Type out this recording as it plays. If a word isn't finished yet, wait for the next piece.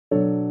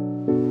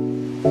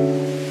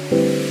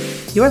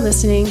You're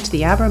listening to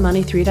the Abra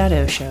Money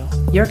 3.0 show,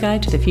 your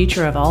guide to the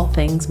future of all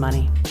things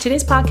money.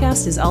 Today's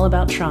podcast is all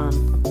about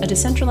TRON, a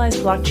decentralized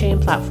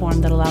blockchain platform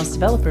that allows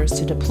developers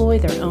to deploy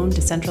their own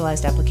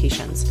decentralized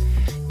applications.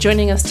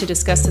 Joining us to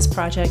discuss this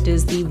project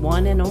is the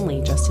one and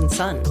only Justin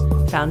Sun,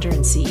 founder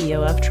and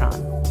CEO of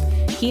TRON.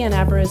 He and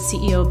Abra's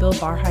CEO Bill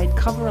Barhydt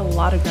cover a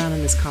lot of ground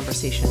in this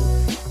conversation.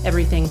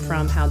 Everything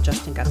from how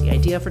Justin got the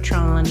idea for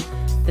TRON,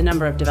 the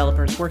number of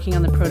developers working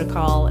on the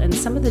protocol, and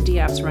some of the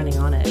dApps running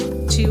on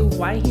it, to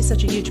why he's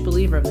such a huge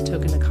believer of the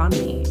token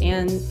economy,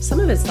 and some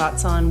of his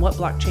thoughts on what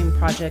blockchain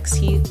projects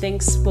he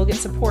thinks will get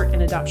support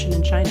and adoption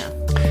in China.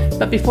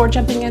 But before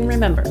jumping in,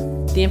 remember,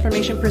 the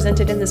information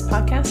presented in this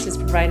podcast is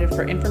provided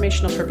for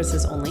informational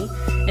purposes only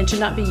and should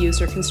not be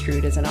used or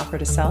construed as an offer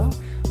to sell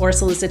or a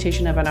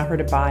solicitation of an offer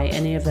to buy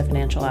any of the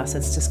financial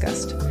assets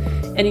discussed.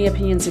 Any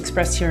opinions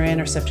expressed herein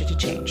are subject to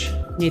change.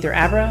 Neither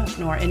Abra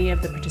nor any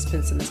of the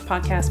participants in this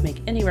podcast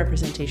make any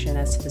representation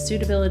as to the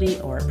suitability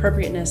or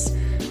appropriateness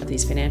of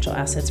these financial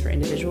assets for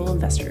individual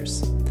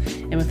investors.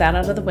 And with that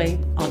out of the way,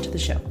 on to the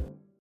show.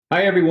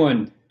 Hi,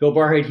 everyone. Bill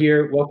Barhydt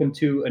here. Welcome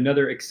to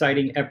another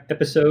exciting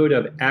episode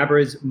of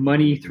Abra's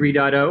Money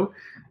 3.0.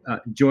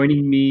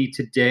 Joining me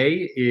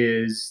today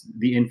is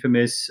the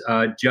infamous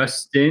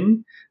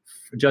Justin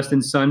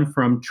Sun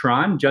from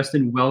TRON.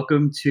 Justin,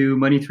 welcome to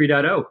Money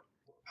 3.0.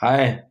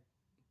 Hi.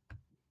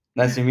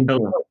 Nice to meet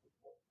you.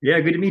 Yeah,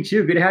 good to meet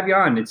you. Good to have you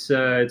on. It's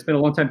been a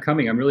long time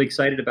coming. I'm really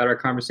excited about our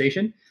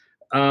conversation.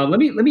 Let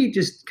me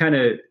just kind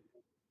of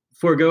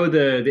forego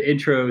the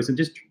intros and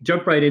just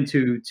jump right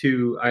into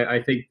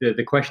I think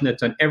the question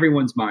that's on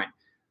everyone's mind.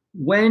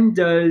 When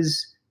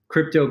does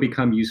crypto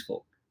become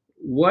useful?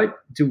 What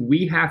do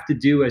we have to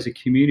do as a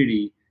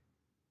community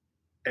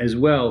as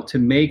well to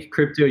make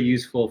crypto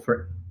useful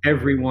for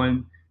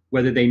everyone,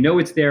 whether they know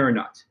it's there or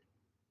not?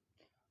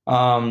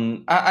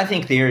 I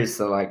think there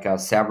is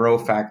several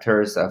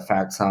factors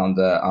affects on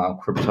the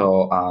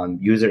crypto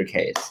user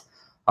case.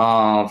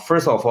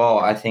 First of all,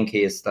 I think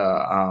is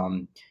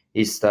the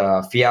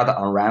fiat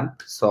on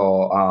ramp.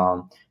 So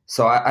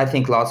I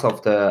think lots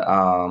of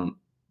the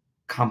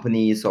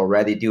companies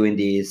already doing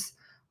this.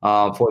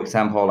 For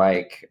example,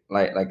 like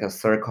a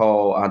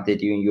Circle, they're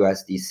doing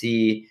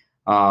USDC.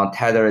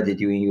 Tether, they're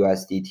doing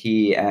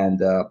USDT, and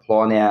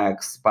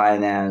Poloniex,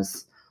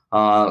 Binance.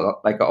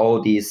 Like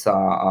all these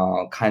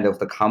kind of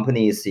the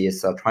companies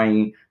is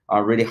trying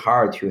really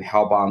hard to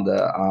help on the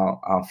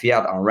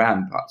fiat on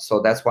ramp. So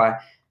that's why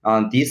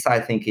this, I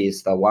think,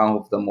 is one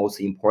of the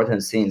most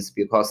important things,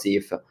 because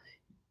if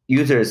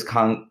users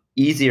can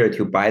easier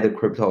to buy the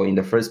crypto in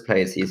the first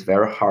place, it's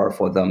very hard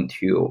for them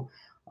to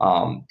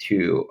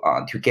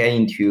get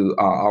into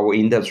our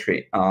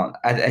industry.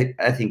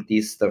 I think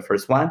this is the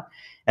first one.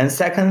 And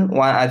second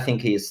one, I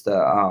think, is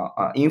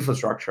the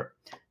infrastructure.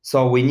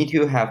 So we need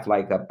to have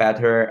like a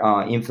better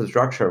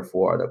infrastructure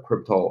for the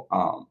crypto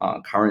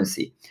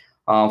currency.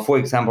 For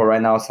example,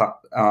 right now,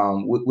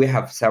 we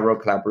have several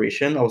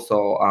collaboration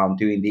also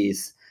doing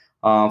this.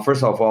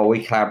 First of all,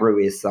 we collaborate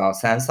with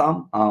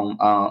Samsung,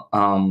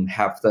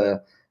 have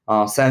the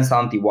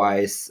Samsung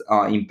device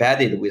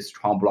embedded with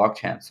TRON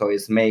blockchain. So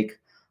it's make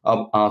a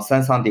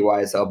Samsung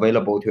device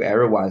available to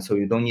everyone. So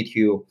you don't need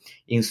to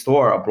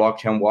install a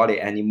blockchain wallet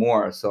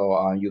anymore.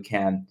 So you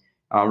can,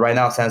 right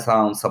now,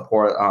 Samsung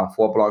support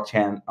 4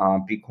 blockchain,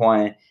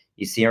 Bitcoin,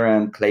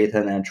 Ethereum,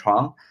 Clayton, and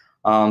TRON.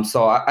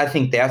 So I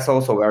think that's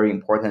also very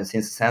important,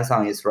 since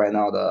Samsung is right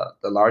now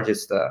the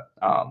largest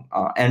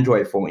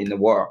Android phone in the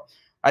world.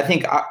 I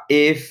think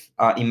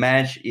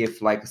imagine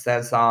if like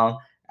Samsung,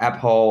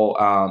 Apple,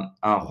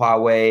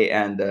 Huawei,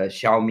 and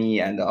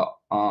Xiaomi, and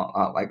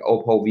like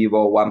Oppo,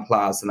 Vivo,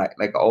 OnePlus,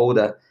 like all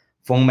the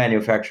phone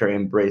manufacturers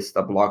embrace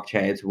the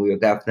blockchain, it will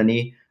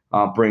definitely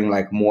bring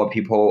like more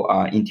people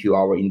into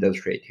our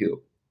industry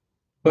too.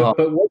 But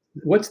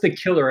what's the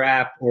killer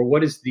app, or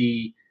what is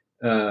the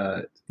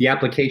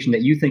application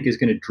that you think is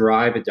going to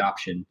drive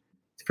adoption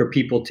for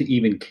people to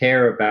even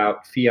care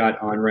about fiat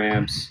on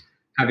ramps,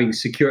 having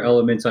secure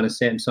elements on a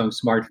Samsung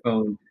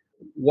smartphone?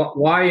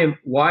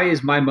 Why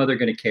is my mother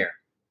going to care?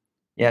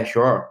 Yeah,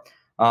 sure.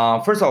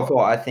 First of all,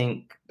 I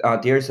think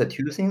there's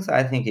two things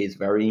I think is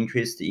very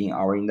interesting in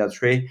our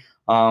industry.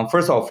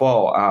 First of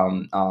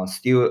all,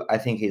 still I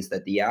think is the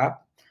dApp.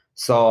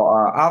 So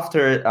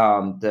after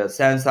the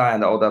Samsung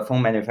and all the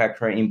phone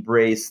manufacturers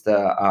embrace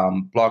the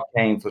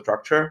blockchain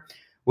infrastructure,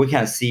 we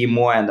can see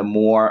more and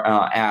more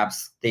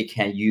apps they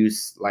can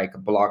use like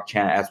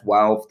blockchain as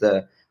one of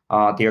the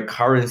their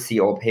currency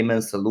or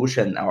payment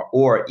solution,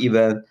 or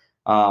even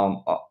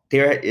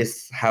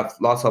have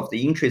lots of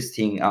the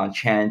interesting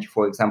change.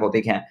 For example,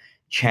 they can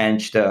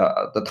change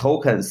the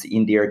tokens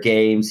in their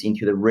games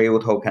into the real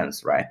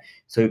tokens, right?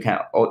 So you can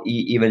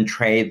even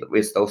trade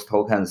with those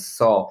tokens.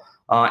 So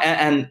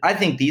and I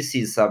think this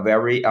is a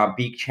very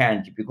big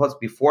change, because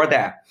before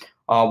that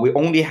we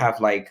only have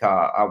like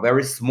a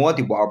very small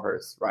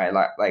developers, right?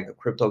 Like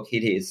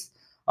CryptoKitties.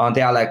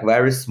 They are like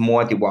very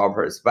small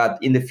developers, but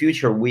in the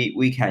future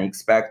we can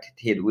expect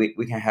it.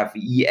 We can have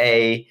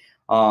EA,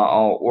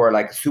 or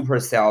like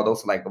Supercell,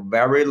 those like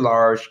very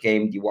large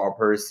game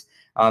developers,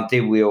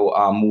 they will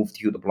move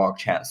to the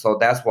blockchain. So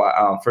that's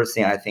why first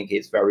thing I think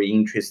is very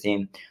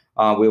interesting.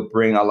 Will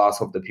bring a lot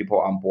of the people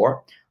on board.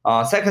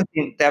 Second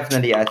thing,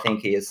 definitely, I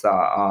think is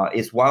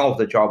one of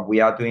the job we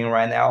are doing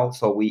right now.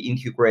 So we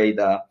integrate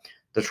the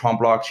TRON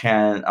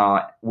blockchain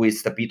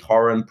with the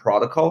BitTorrent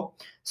protocol.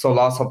 So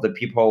lots of the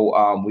people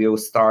will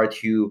start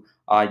to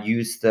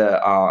use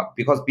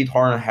because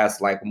BitTorrent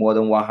has like more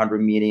than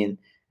 100 million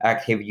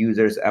active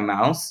users a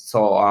month.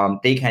 So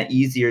they can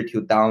easier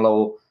to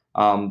download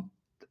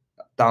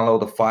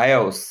the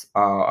files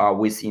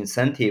with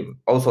incentive.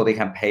 Also, they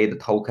can pay the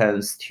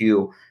tokens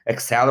to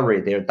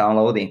accelerate their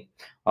downloading.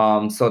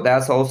 So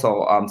that's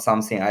also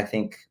something I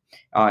think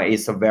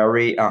is a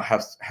very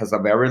has a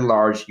very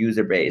large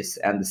user base,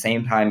 and at the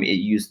same time it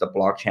uses the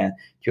blockchain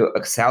to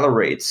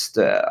accelerate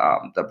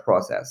the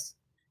process.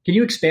 Can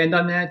you expand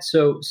on that?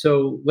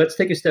 So let's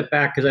take a step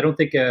back, because I don't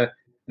think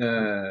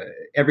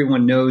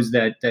everyone knows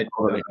that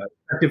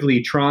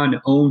effectively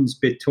TRON owns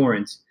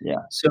BitTorrent.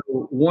 Yeah. So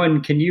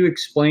one, can you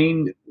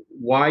explain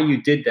why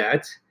you did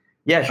that?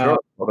 Yeah, sure.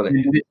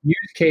 And the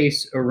use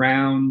case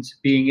around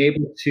being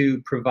able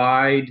to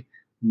provide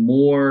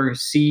more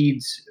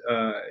seeds,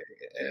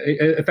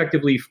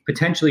 effectively,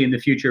 potentially in the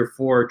future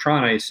for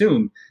TRON, I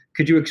assume.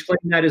 Could you explain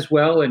that as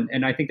well?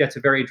 And I think that's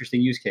a very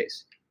interesting use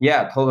case.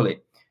 Yeah,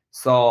 totally.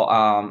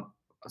 So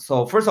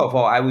so first of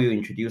all, I will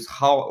introduce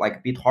how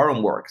like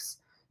BitTorrent works.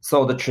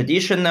 So the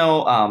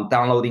traditional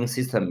downloading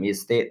system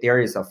is there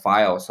is a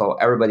file, so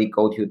everybody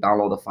go to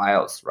download the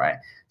files, right?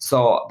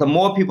 So the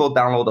more people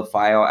download the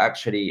file,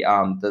 actually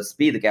the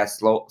speed gets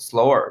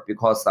slower,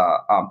 because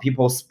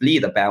people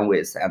split the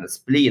bandwidth and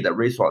split the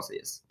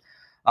resources.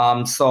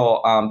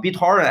 So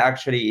BitTorrent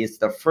actually is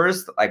the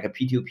first like a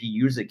P2P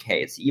user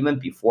case even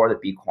before the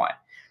Bitcoin.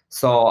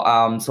 So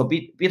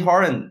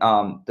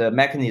BitTorrent, the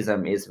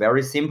mechanism is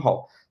very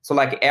simple. So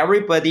like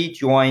everybody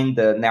joined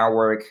the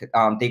network,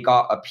 they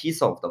got a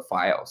piece of the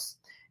files,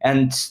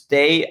 and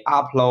they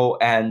upload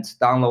and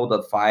download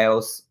the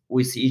files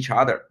with each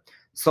other.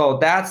 So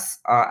that's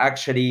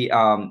actually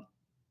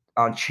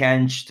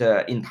changed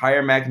the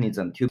entire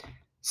mechanism to.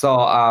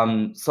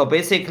 So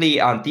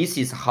basically, this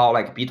is how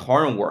like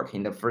BitTorrent work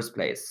in the first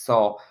place.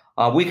 So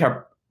we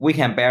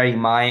can bear in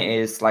mind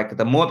is like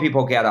the more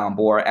people get on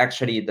board,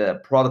 actually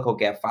the protocol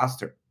get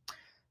faster.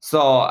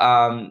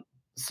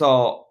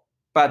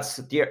 But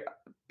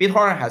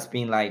BitTorrent has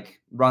been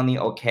like running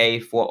okay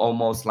for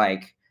almost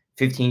like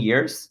 15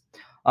 years.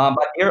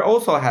 But there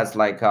also has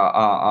like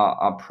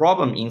a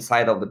problem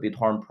inside of the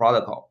BitTorrent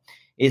protocol.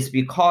 It's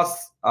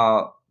because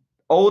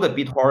all the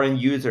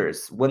BitTorrent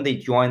users, when they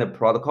join the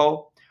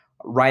protocol,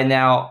 right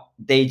now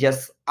they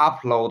just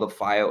upload the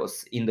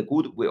files in the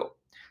goodwill.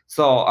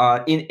 So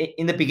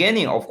in the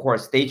beginning, of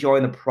course, they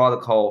join the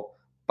protocol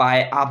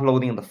by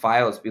uploading the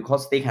files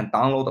because they can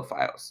download the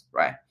files,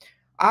 right?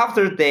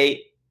 After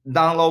they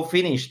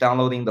finish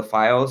downloading the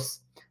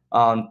files,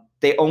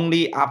 they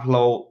only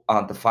upload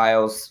the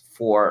files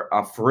for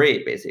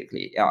free,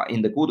 basically,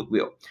 in the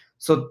goodwill.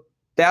 So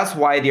that's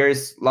why there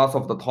is lots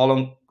of the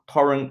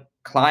torrent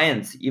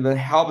clients even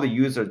help the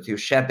user to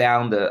shut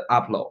down the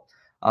upload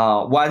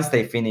once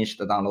they finish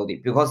the downloading,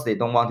 because they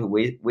don't want to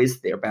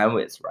waste their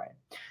bandwidth, right?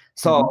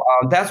 So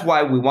that's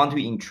why we want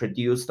to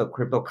introduce the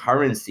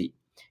cryptocurrency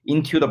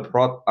into the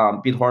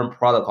BitTorrent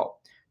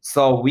protocol.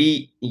 So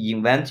we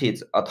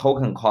invented a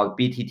token called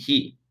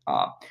BTT.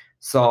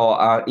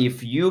 So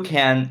if you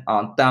can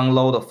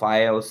download the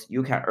files,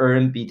 you can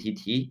earn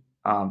BTT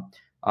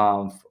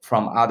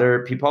from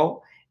other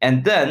people.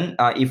 And then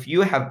if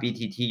you have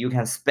BTT, you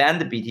can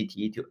spend the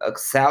BTT to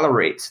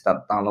accelerate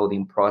the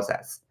downloading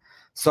process.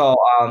 So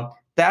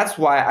that's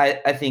why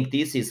I think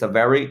this is a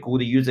very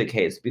good user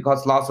case,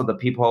 because lots of the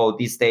people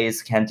these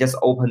days can just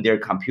open their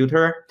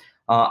computer,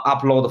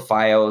 upload the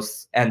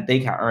files, and they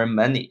can earn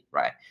money,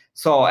 right?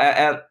 So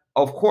and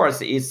of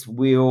course, it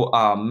will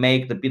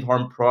make the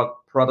BitTorrent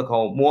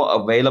protocol more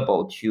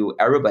available to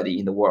everybody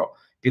in the world,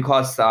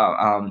 because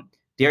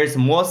there is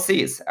more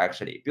seeds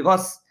actually.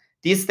 Because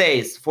these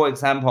days, for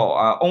example,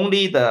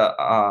 only the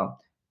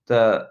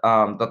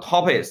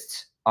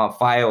toppest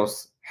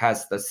files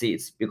has the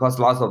seeds, because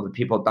lots of the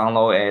people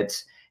download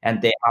it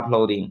and they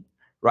uploading,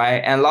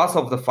 right? And lots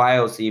of the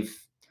files,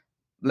 if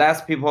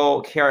less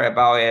people care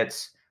about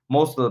it,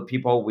 most of the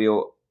people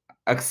will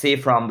exit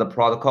from the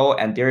protocol,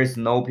 and there is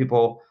no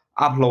people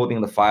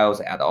uploading the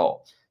files at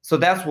all. So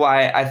that's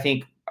why I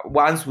think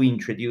once we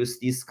introduce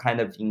this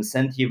kind of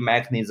incentive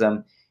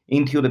mechanism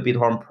into the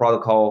BitTorrent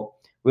protocol,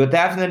 we'll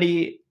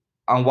definitely,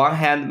 on one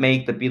hand,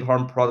 make the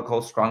BitTorrent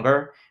protocol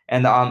stronger,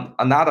 and on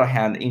another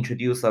hand,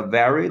 introduce a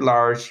very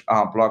large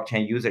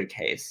blockchain user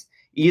case,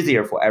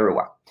 easier for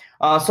everyone.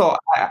 So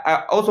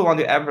I also want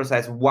to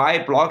emphasize why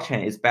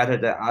blockchain is better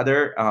than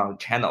other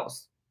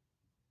channels,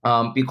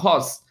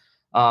 because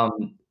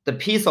the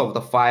piece of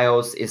the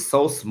files is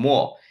so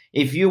small.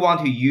 If you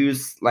want to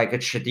use like a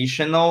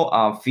traditional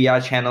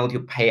fiat channel to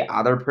pay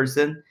other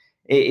person,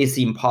 it is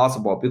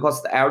impossible,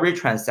 because every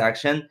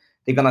transaction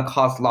they're gonna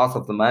cost lots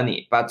of the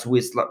money. But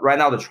with right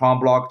now the Tron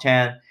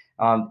blockchain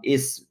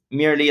is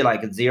merely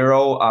like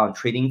zero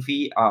trading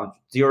fee,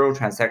 zero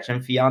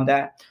transaction fee on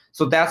that.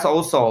 So that's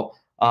also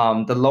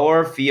the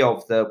lower fee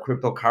of the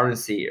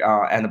cryptocurrency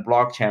and the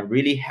blockchain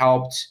really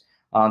helped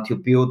to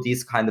build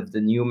this kind of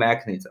the new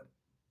mechanism.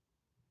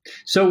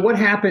 So what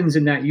happens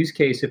in that use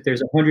case if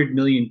there's 100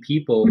 million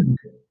people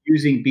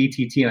using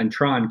BTT on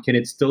Tron? Can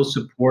it still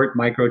support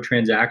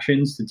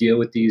microtransactions to deal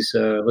with these,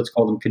 let's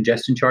call them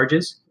congestion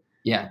charges?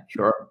 Yeah,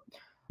 sure.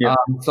 Yeah.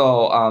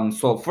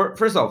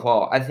 First of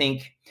all, I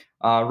think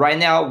right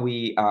now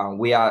we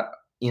are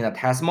in a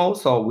test mode.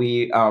 So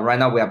right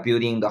now we are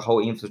building the whole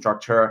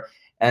infrastructure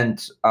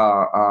and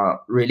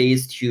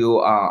release to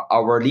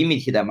our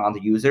limited amount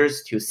of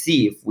users to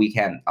see if we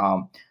can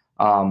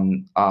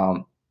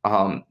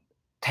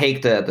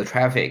take the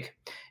traffic.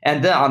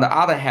 And then on the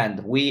other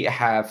hand, we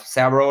have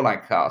several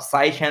like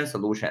sidechain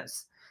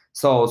solutions.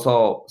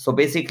 So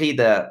basically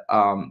the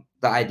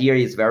idea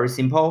is very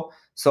simple.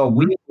 So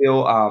we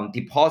will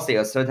deposit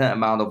a certain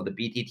amount of the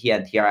BTT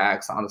and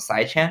TRX on the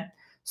sidechain.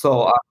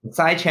 So the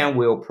sidechain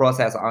will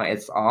process on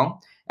its own.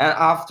 And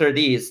after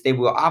this, they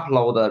will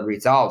upload the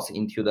results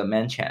into the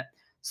main chain.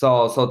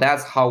 So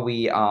that's how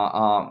we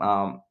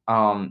try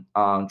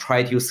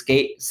to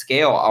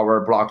scale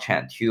our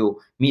blockchain to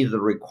meet the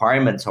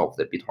requirements of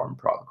the BitTorrent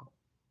protocol.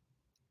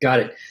 Got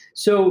it.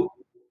 So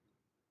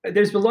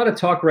there's a lot of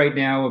talk right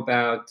now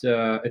about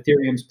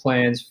Ethereum's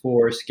plans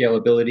for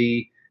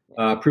scalability,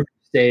 proof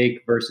of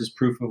stake versus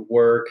proof of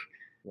work.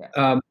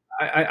 Yeah.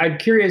 I'm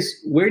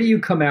curious, where do you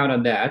come out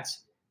on that?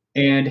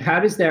 And how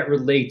does that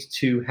relate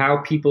to how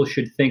people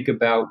should think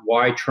about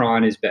why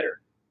Tron is better?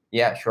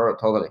 Yeah, sure,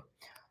 totally.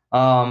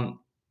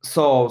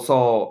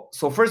 So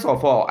first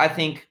of all, I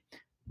think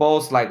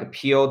both like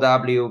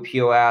POW,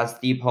 POS,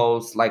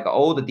 depots, like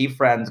all the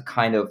different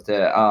kind of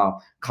the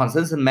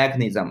consensus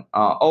mechanism,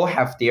 all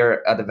have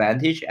their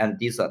advantage and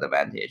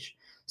disadvantage.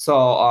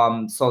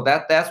 So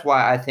that's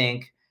why I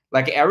think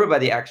like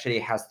everybody actually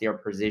has their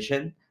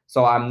position.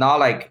 So I'm not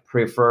like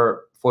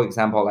prefer, for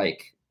example,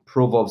 like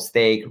proof of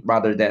stake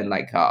rather than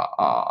like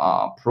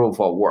proof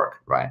of work,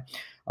 right?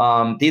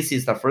 This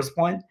is the first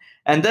point.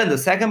 And then the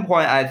second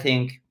point, I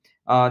think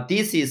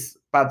this is,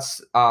 but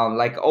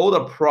like all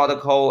the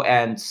protocol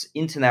and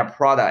internet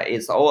product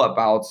is all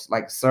about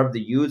like serve the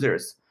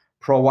users,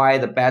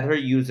 provide a better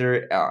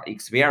user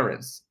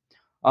experience.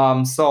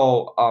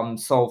 So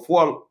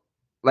for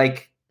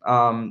like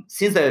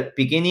since the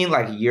beginning,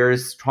 like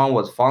years Tron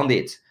was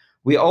founded,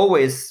 we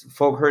always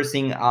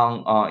focusing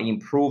on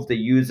improve the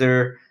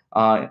user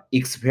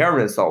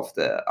experience of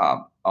the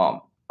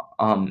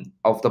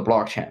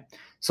blockchain.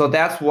 So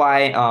that's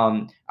why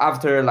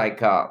after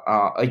like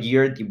a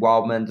year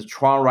development,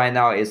 Tron right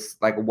now is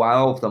like one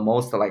of the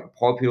most like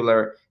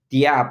popular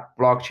DApp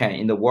blockchain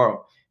in the world,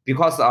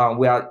 because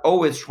we are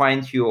always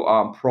trying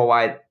to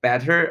provide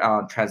better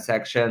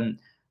transaction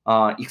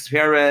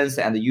experience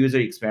and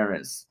user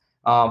experience.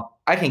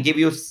 I can give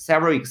you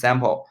several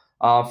examples.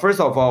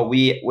 First of all,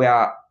 we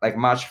are like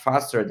much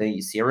faster than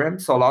Ethereum.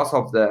 So lots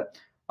of the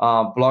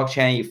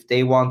blockchain, if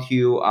they want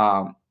to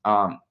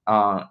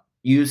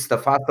use the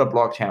faster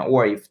blockchain,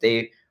 or if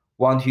they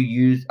want to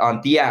use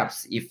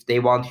dApps, if they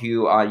want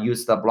to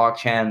use the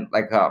blockchain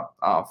like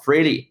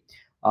freely,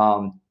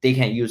 they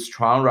can use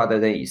Tron rather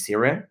than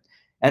Ethereum.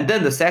 And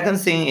then the second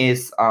thing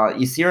is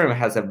Ethereum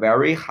has a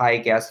very high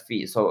gas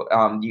fee. So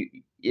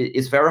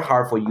it's very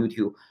hard for you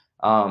to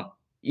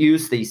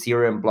use the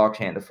Ethereum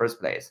blockchain in the first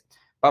place.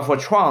 But for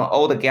Tron,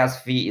 all the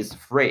gas fee is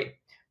free.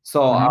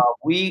 So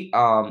we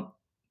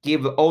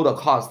give all the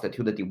cost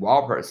to the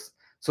developers,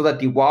 so the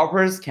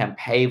developers can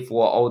pay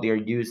for all their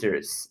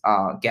users'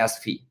 gas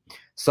fee.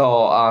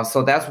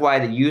 So that's why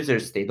the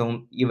users, they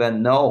don't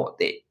even know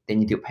they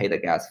need to pay the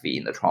gas fee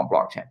in the Tron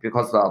blockchain,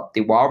 because the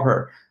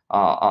developer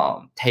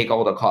take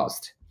all the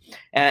cost.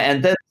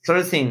 And then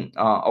third thing,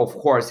 of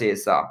course,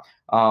 is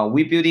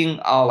we building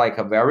like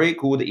a very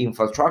good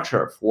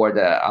infrastructure for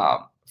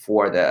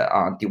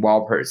the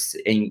developers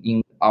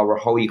in our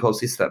whole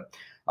ecosystem.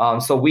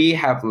 So we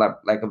have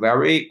like a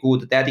very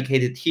good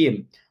dedicated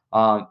team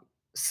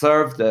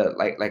serve the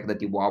like the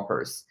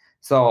developers.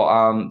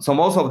 So so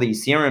most of the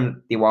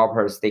Ethereum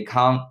developers, they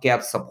can't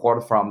get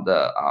support from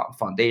the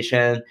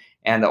foundation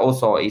and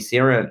also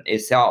Ethereum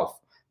itself.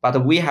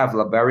 But we have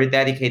a very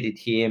dedicated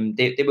team.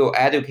 They will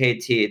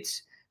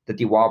educate the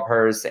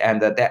developers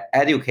and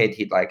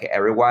educate like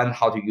everyone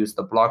how to use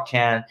the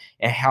blockchain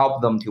and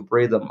help them to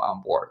bring them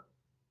on board.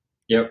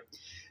 Yep.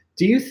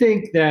 Do you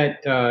think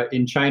that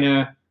in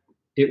China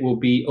it will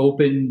be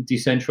open,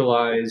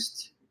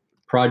 decentralized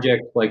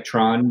projects like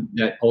Tron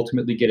that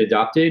ultimately get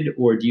adopted,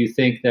 or do you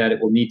think that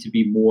it will need to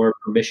be more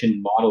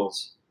permission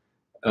models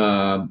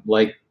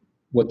like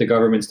what the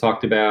government's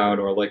talked about,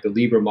 or like the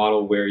Libra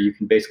model where you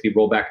can basically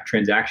roll back a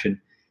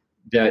transaction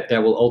that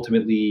will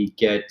ultimately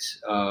get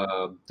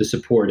the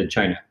support in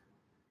China?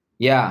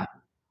 Yeah.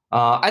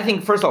 I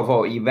think first of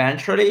all,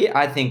 eventually,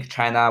 I think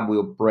China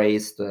will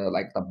embrace the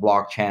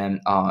blockchain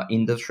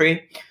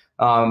industry.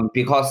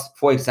 Because,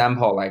 for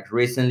example, like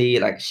recently,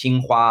 like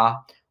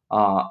Xinhua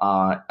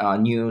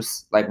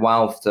News, like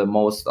one of the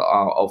most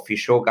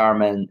official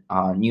government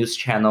news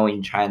channel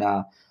in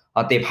China,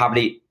 they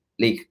publish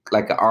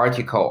like an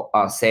article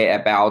say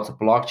about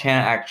blockchain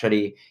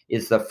actually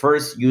is the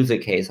first user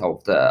case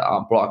of the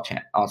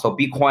blockchain. So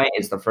Bitcoin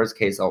is the first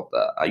case of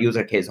the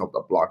user case of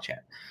the blockchain.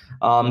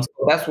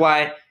 So that's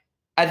why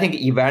I think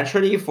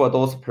eventually for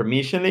those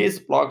permissionless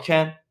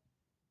blockchain,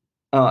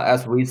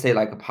 as we say,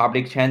 like a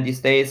public chain these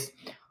days,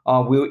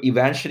 will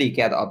eventually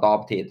get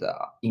adopted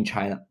in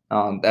China.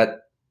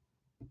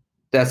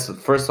 That's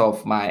first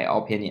of my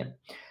opinion.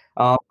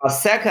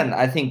 Second,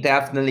 I think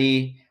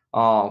definitely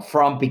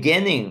from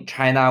beginning,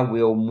 China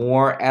will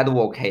more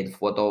advocate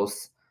for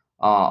those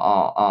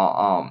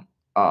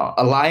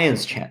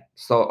alliance chain.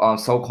 So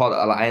so-called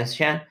alliance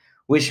chain,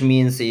 which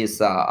means is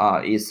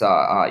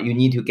you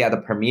need to get a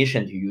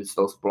permission to use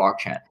those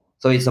blockchain.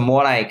 So it's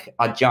more like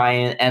a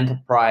giant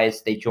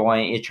enterprise. They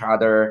join each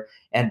other,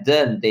 and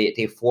then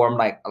they form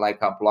like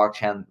a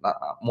blockchain,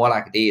 more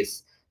like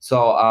this.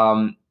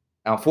 So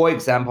for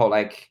example,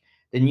 like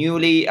the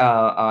newly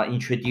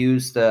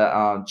introduced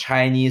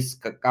Chinese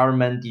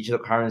government digital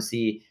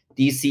currency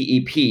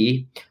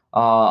DCEP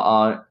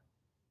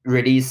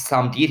released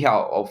some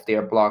detail of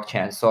their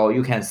blockchain. So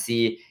you can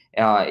see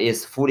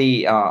it's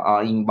fully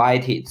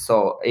invited.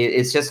 So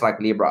it's just like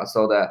Libra.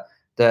 So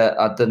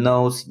the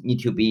nodes need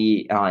to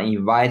be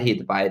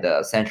invited by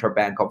the Central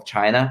Bank of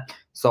China.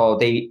 So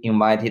they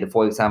invited,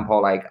 for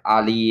example, like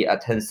Ali,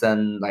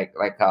 Tencent,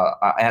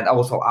 and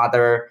also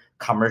other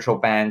commercial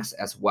banks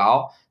as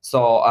well.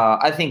 So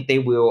I think they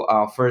will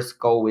first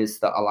go with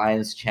the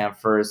alliance chain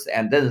first,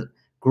 and then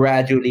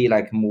gradually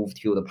like move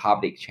to the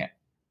public chain.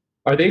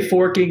 Are they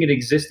forking an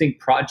existing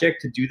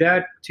project to do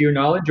that, to your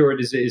knowledge, or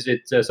is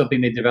it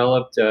something they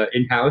developed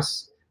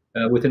in-house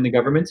within the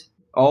government?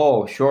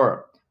 Oh,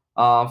 sure.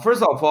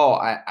 First of all,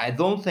 I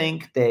don't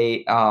think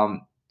they.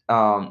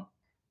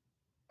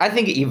 I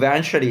think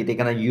eventually they're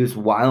gonna use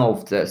one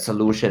of the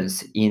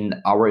solutions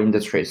in our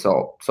industry.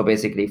 So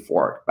basically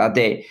fork, but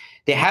they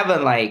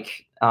haven't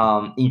like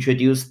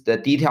introduced the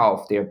detail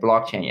of their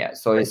blockchain yet.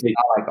 So it's not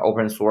like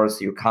open source.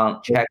 You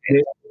can't check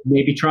it.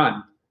 Maybe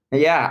Tron.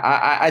 Yeah,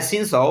 I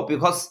think so,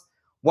 because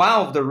one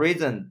of the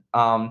reason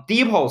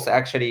depots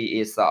actually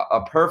is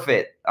a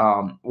perfect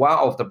one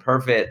of the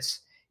perfect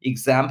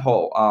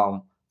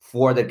example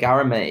for the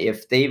government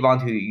if they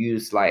want to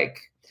use like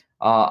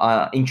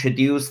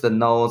introduce the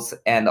nodes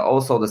and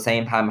also the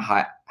same time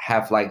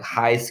have like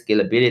high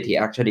scalability.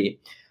 Actually,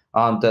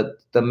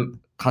 the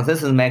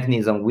consensus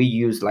mechanism we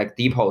use like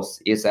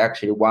depots is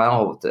actually one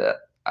of the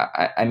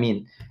I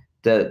mean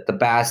the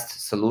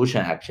best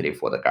solution actually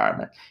for the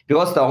government,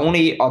 because the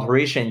only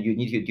alteration you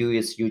need to do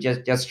is you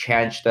just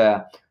change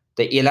the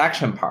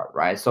election part,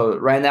 right? So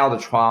right now the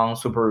TRON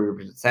super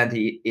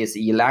representative is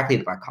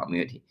elected by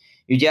community.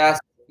 You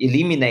just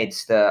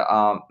eliminate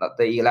the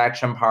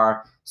election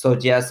part. So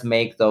just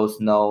make those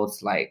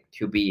nodes like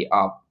to be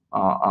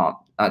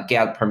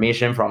get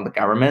permission from the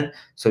government.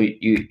 So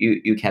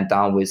you can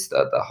done with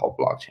the whole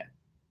blockchain.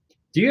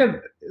 Do you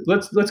have?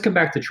 Let's come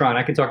back to Tron.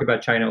 I can talk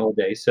about China all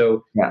day.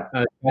 So yeah,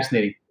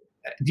 fascinating.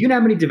 Do you know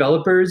how many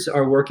developers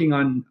are working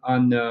on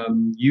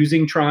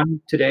using Tron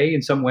today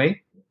in some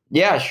way?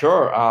 Yeah,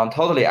 sure.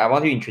 Totally. I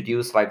want to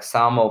introduce like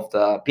some of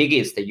the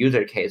biggest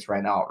user case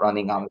right now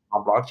running on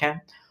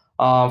blockchain.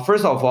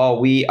 First of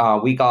all, we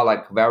got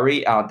like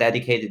very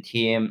dedicated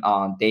team.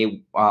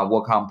 They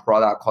work on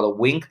product called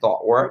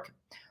Wink.org.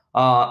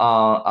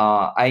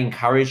 I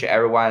encourage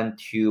everyone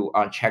to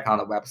check on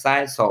the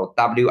website. So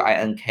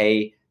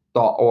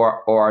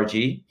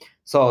wink.org.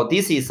 So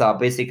this is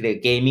basically a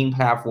gaming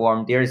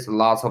platform. There is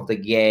lots of the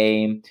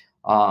game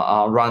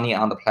running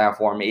on the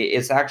platform.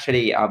 It's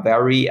actually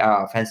very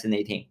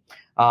fascinating.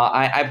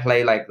 I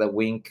play like the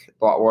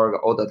Wink.org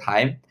all the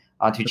time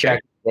to check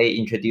if they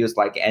introduce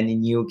like any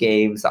new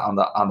games on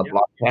the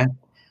blockchain.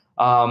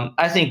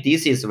 I think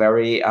this is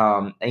very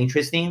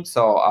interesting.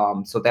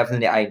 So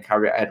definitely I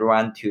encourage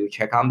everyone to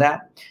check on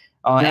that.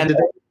 And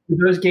do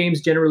those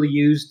games generally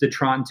use the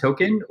Tron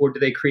token, or do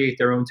they create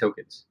their own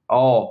tokens?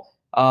 Oh,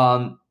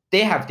 they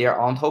have their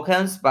own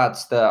tokens, but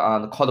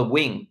the called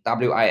Win,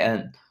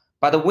 WIN.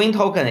 But the Win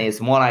token is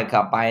more like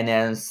a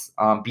Binance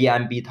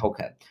BNB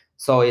token.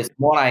 So it's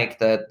more like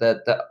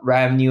the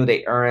revenue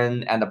they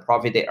earn and the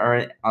profit they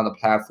earn on the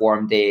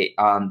platform. They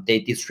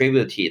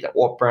distributed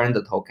or burn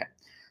the token.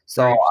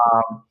 So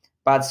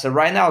but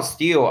right now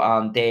still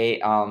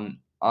they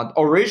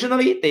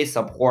originally they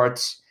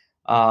support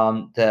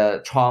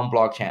the Tron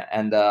blockchain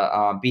and the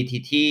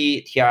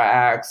BTT,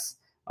 TRX,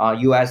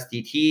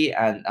 USDT,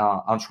 and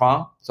on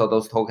Tron. So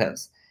those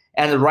tokens.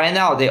 And right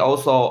now they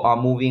also are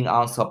moving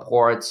on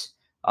support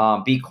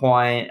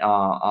Bitcoin,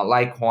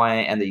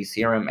 Litecoin, and the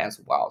Ethereum as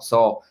well.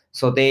 So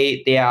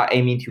they are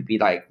aiming to be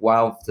like one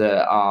of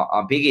the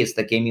biggest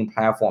gaming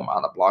platform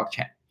on the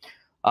blockchain.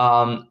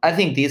 I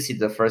think this is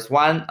the first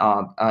one.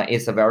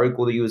 It's a very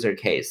good user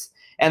case.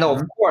 And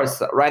of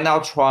course, right now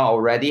Tron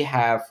already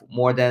have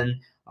more than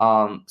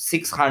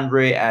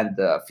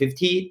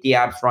 650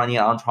 dApps running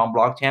on Tron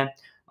blockchain.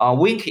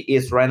 Wink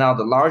is right now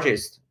the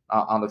largest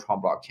on the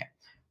Tron blockchain.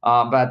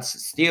 But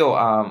still,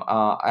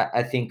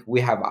 I think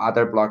we have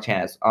other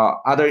blockchains,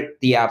 other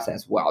dApps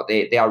as well.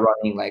 They are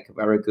running like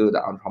very good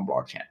on Tron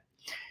blockchain.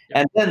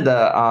 And then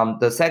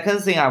the second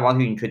thing I want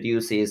to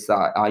introduce is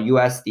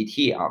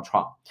USDT on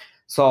Tron.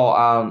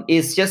 So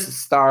it's just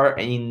start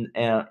in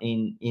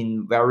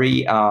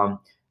very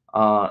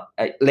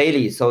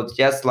lately. So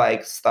just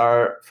like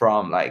start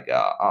from like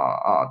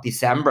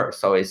December.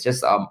 So it's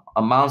just a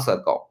month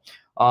ago.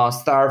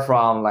 Start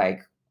from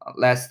like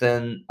less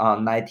than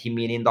 $90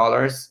 million.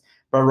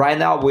 But right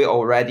now we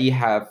already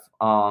have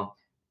 $8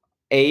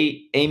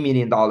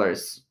 million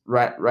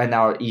right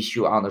now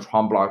issue on the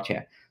Tron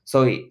blockchain.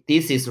 So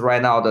this is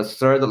right now the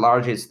third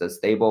largest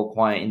stable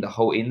coin in the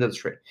whole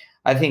industry.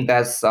 I think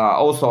that's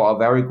also a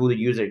very good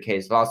user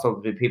case. Lots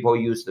of the people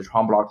use the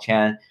Tron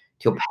blockchain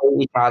to pay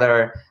each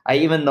other. I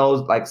even know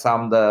like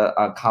some of the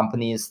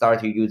companies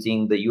started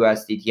using the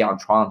USDT on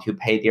Tron to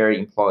pay their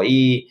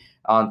employee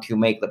to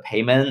make the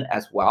payment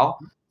as well.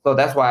 So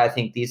that's why I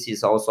think this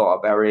is also a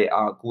very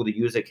good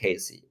user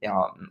case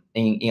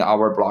in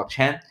our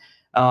blockchain.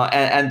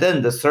 And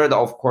then the third,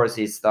 of course,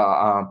 is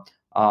the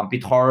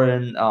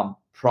BitTorrent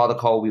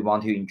protocol we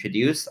want to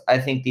introduce. I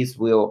think this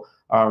will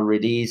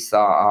release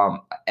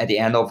at the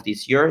end of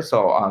this year.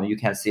 So you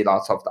can see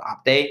lots of the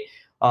update.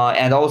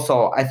 And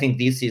also, I think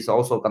this is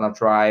also going to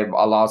drive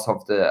a lot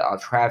of the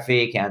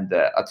traffic and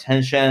the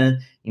attention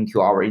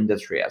into our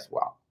industry as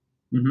well.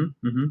 Mm-hmm,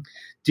 mm-hmm.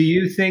 Do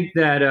you think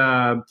that,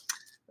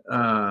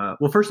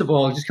 well, first of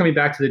all, just coming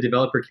back to the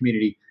developer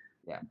community,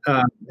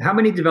 how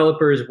many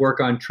developers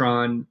work on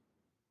Tron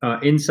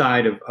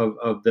inside of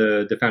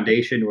the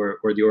foundation or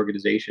the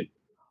organization?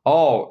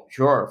 Oh,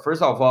 sure.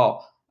 First of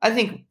all, I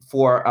think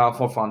for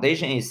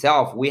foundation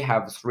itself, we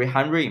have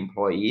 300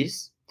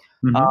 employees.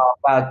 Mm-hmm.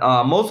 But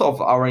most of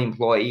our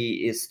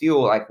employee is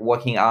still like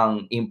working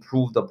on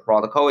improve the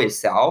protocol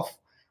itself,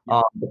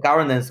 the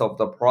governance of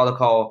the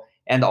protocol,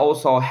 and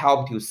also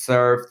help to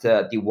serve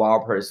the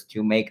developers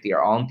to make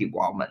their own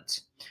development.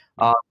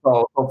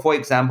 So for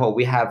example,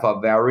 we have a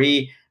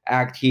very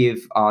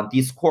active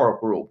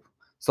Discord group.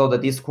 So the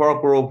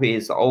Discord group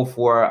is all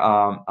for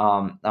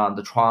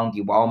the Tron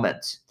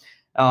development.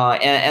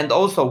 And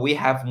also we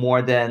have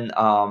more than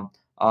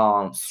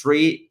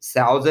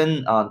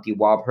 3,000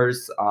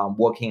 developers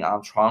working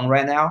on Tron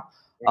right now.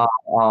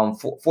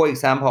 For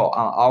example,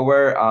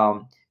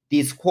 our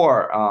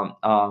Discord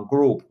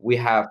group, we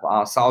have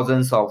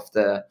thousands of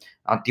the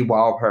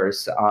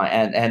developers,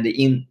 and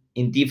in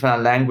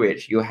different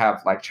language, you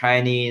have like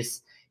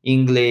Chinese,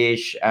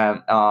 English,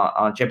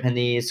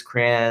 Japanese,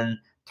 Korean,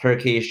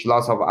 Turkish,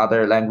 lots of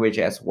other language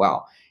as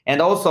well. And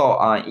also,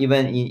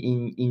 even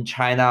in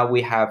China,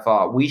 we have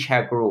a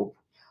WeChat group.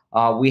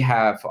 We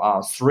have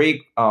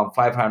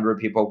 500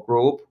 people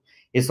group.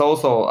 It's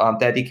also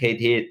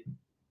dedicated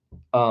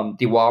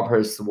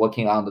developers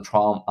working on the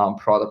Tron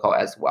protocol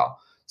as well.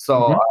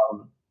 So,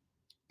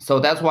 so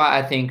that's why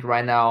I think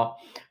right now,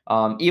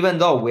 even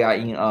though we are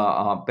in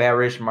a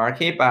bearish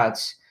market,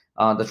 but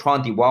the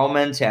Tron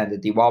development and the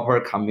developer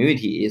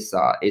community is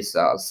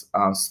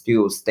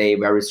still stay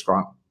very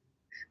strong.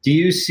 Do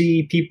you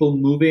see people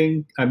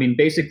moving? I mean,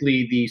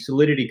 basically, the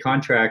Solidity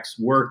contracts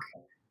work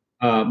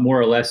more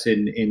or less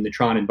in the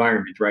Tron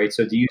environment, right?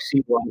 So do you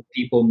see a lot of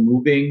people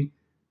moving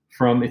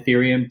from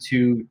Ethereum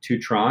to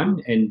Tron?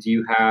 And do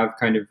you have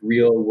kind of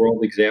real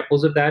world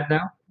examples of that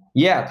now?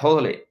 Yeah,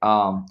 totally.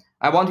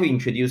 I want to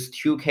introduce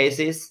two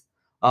cases.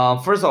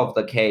 First of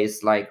the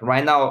case, like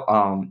right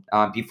now,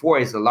 before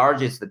is the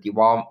largest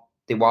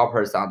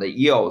developers are the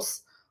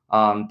EOS.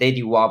 They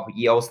develop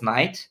EOS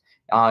Knight.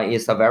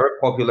 It's a very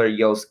popular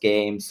EOS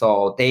game.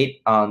 So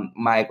they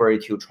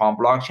migrate to Tron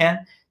blockchain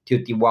to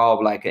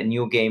develop like a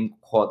new game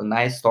called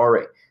Night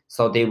Story.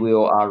 So they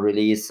will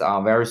release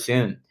very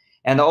soon.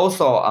 And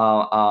also,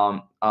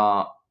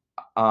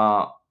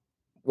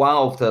 one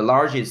of the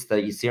largest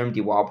Ethereum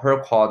developer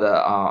called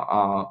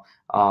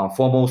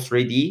Formal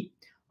 3D.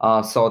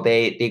 So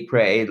they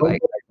create like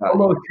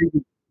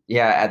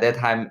at that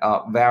time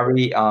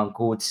very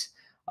good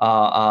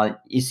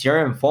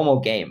Ethereum formal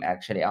game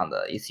actually on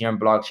the Ethereum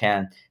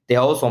blockchain. They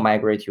also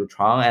migrate to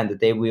Tron, and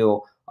they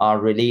will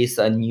release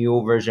a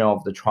new version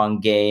of the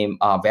Tron game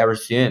very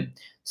soon.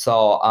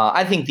 So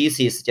I think this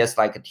is just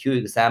like two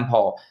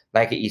examples,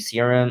 like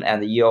Ethereum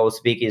and EOS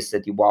biggest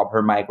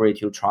developer migrate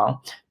to Tron.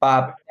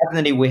 But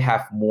definitely we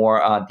have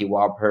more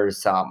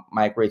developers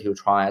migrate to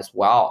Tron as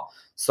well.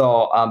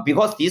 So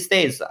because these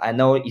days I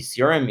know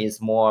Ethereum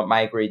is more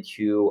migrate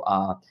to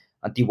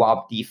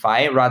develop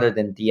DeFi rather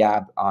than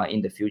DApp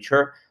in the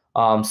future.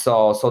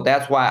 So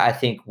that's why I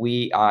think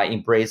we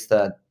embrace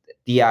the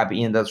DApp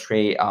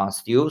industry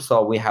still.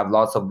 So we have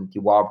lots of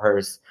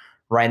developers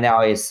right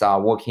now is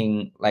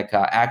working like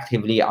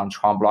actively on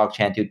Tron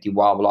blockchain to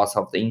develop lots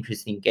of the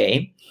interesting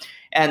game.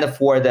 And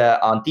for the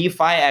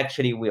DeFi,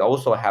 actually, we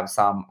also have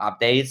some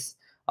updates.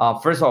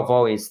 First of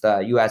all, is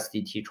the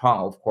USDT Tron.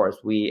 Of course,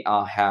 we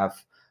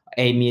have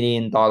 $8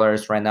 million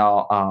right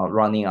now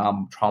running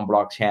on Tron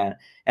blockchain.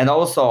 And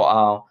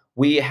also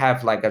we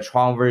have like a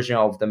Tron version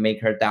of the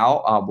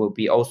MakerDAO will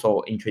be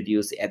also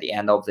introduced at the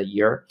end of the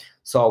year.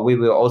 So we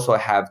will also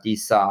have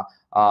these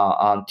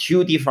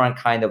two different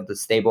kind of the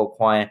stable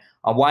coin.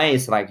 One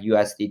is like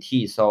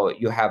USDT. So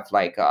you have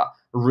like a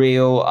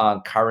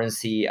real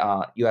currency,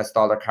 US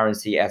dollar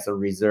currency as a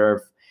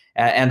reserve.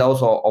 And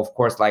also, of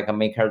course, like a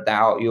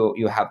MakerDAO,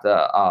 you have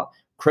the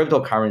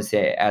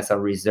cryptocurrency as a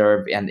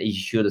reserve and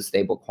issue the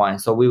stable coin.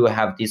 So we will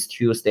have these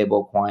two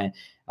stable coin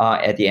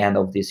at the end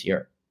of this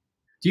year.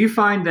 Do you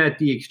find that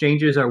the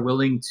exchanges are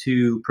willing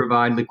to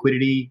provide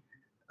liquidity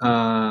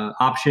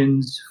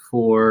options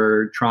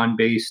for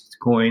Tron-based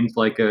coins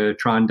like a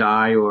Tron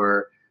DAI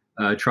or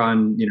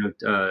Tron,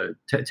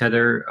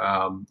 Tether,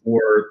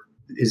 or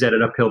is that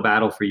an uphill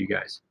battle for you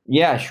guys?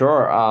 Yeah,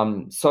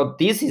 sure. So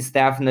this is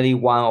definitely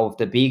one of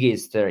the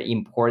biggest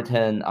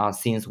important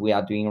things we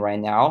are doing right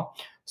now.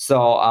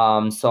 So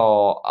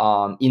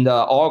in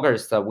the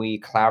August, we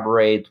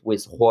collaborate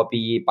with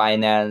Huobi,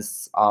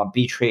 Binance,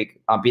 Bittrex,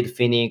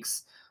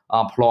 Bitfinex,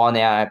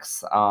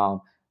 Poloniex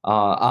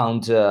on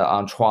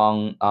the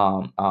Tron,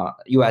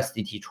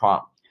 USDT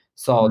Tron.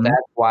 So that's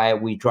why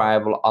we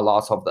drive a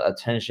lot of the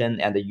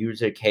attention and the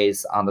user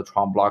case on the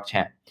Tron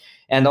blockchain.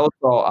 And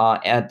also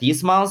at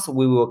this month,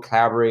 we will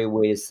collaborate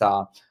with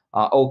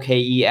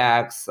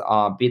OKEX,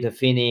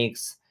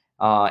 Bitfinex,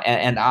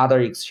 and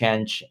other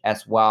exchange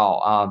as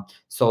well.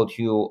 So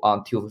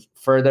to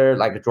further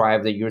like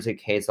drive the user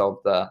case of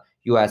the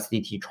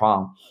USDT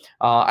Tron.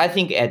 I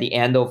think at the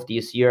end of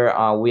this year,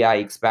 we are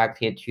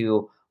expected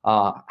to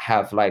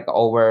have like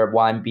over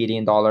 $1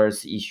 billion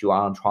issue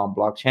on Tron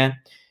blockchain.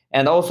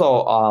 And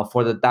also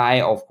for the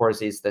DAI, of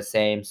course, it's the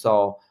same.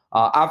 So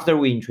after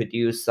we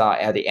introduce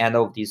at the end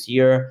of this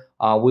year,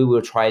 we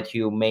will try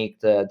to make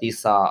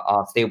this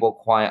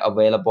stable coin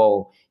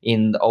available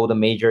in all the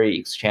major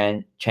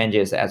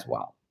exchanges as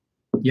well.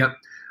 Yep.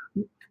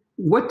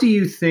 What do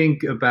you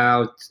think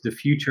about the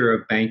future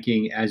of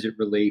banking as it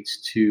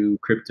relates to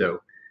crypto?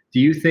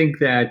 Do you think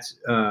that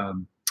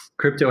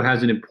crypto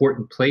has an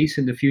important place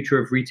in the future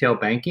of retail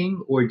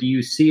banking, or do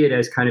you see it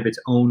as kind of its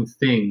own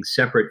thing,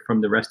 separate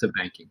from the rest of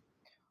banking?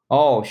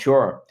 Oh,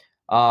 sure.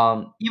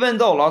 Even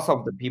though lots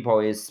of the people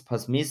is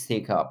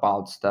pessimistic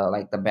about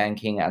the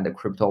banking and the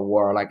crypto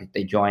world, like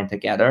they join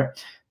together,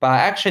 but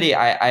actually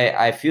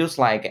I feels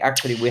like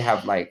actually we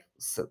have like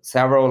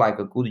several like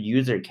a good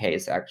user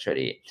case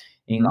actually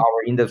in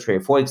our industry.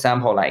 For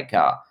example, like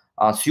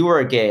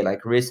Silvergate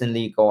like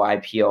recently go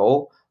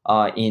IPO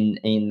in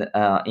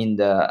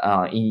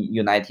the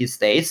United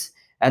States.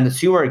 And the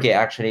Silvergate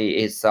actually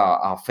is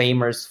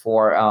famous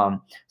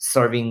for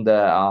serving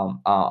the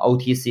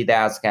OTC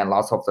desk and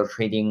lots of the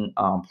trading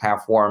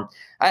platform.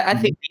 I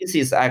think this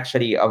is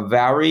actually a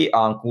very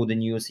good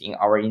news in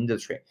our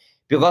industry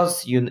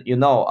because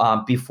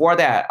before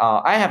that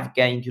I have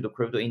gotten into the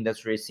crypto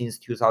industry since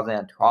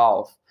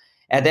 2012.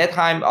 At that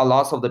time, a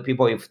lot of the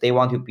people, if they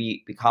want to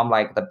become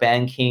like the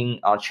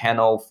banking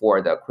channel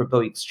for the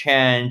crypto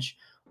exchange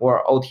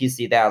or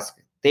OTC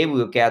desk, they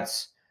will get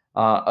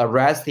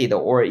arrested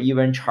or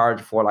even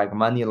charged for like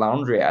money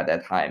laundering at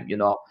that time.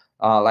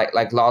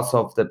 Like lots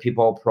of the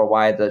people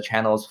provide the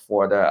channels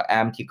for the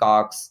empty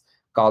gox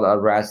got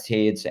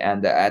arrested,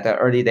 and at the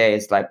early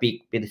days, like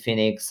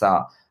Bitfinex,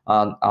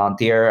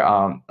 their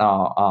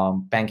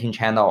banking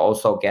channel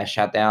also get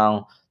shut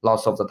down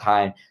lots of the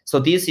time. So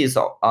this is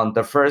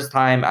the first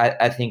time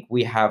I think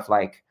we have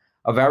like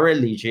a very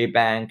legit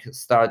bank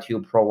start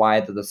to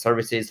provide the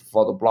services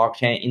for the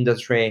blockchain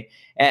industry,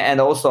 and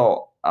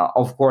also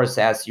of course,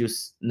 as you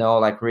know,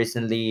 like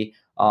recently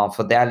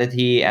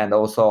Fidelity and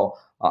also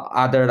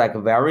other like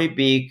very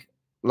big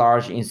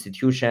large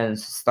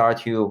institutions start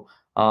to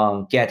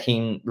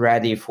getting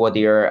ready for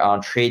their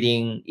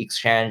trading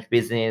exchange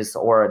business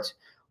or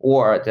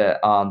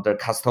the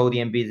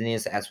custodian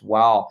business as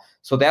well.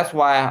 So that's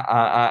why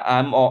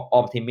I'm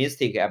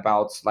optimistic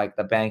about like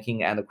the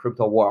banking and the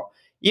crypto world.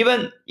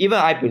 Even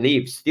I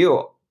believe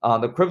still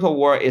the crypto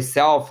world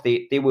itself,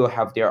 they will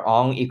have their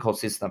own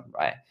ecosystem,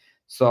 right?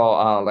 So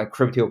like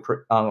crypto,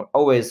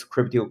 always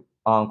crypto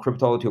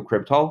to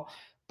crypto.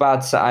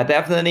 But I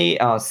definitely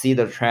see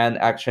the trend.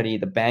 Actually,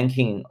 the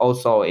banking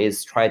also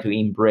is trying to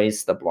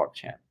embrace the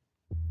blockchain.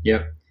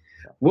 Yeah.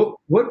 What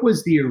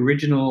was the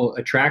original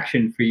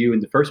attraction for you in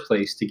the first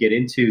place to get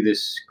into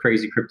this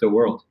crazy crypto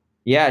world?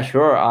 Yeah,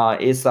 sure.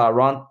 It's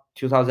around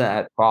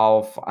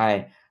 2012.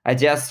 I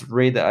just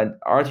read an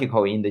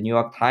article in the New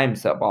York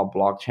Times about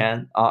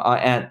blockchain.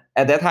 And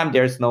at that time,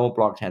 there's no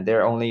blockchain.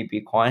 There's only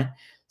Bitcoin.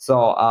 So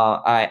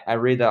I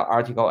read the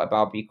article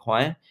about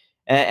Bitcoin,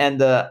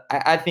 and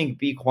I think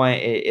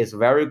Bitcoin is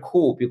very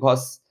cool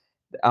because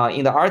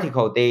in the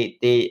article they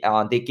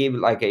give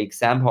like an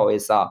example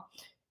is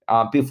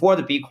before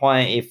the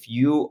Bitcoin, if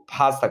you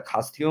pass the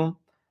custom,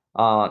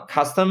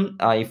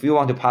 if you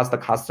want to pass the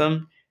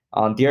custom,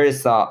 there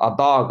is a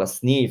dog, a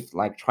sniff,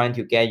 like trying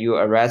to get you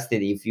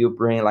arrested if you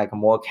bring like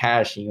more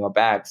cash in your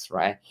bags,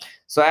 right?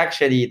 So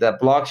actually, the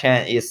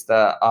blockchain is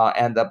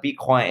and the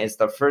Bitcoin is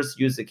the first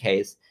use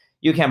case.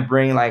 you can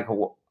bring like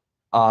no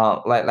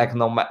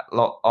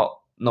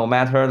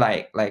matter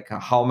like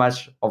how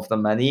much of the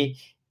money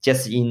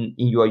just in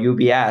your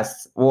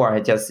UBS or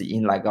just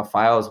in like a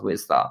files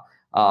with the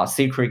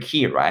secret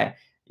key, right?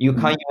 You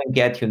can't even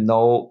get to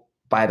know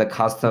by the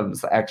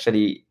customs.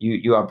 Actually,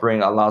 you are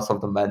bringing a lot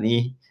of the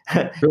money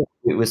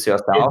with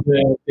yourself.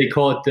 They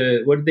call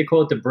it what did they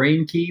call it? The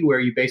brain key, where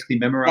you basically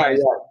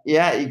memorize.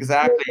 Yeah,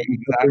 exactly.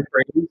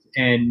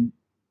 And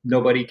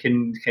nobody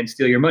can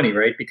steal your money,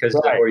 right? Because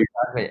exactly.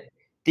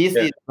 This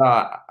is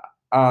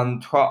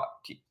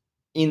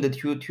in the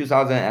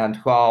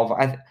 2012.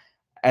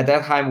 At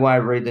that time when I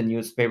read the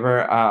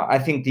newspaper, I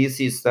think this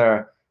is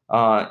the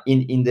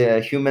in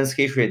the human's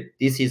history,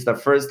 this is the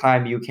first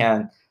time you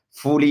can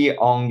fully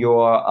own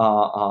your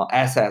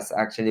assets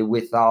actually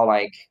without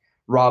like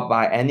robbed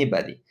by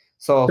anybody.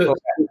 So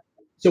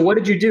what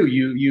did you do?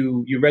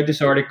 You read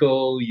this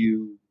article.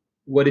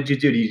 What did you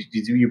do?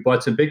 You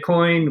bought some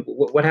Bitcoin?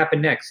 What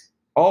happened next?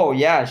 Oh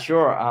yeah,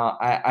 sure.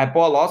 I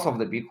bought lots of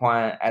the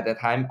Bitcoin at the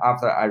time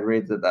after I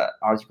read the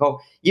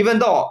article. Even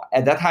though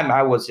at that time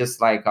I was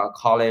just like a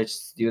college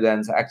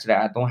student, actually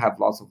I don't have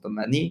lots of the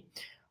money.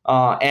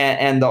 And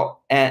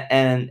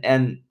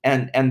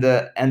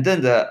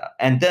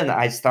then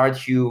I start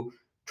to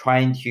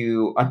trying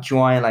to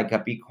join like a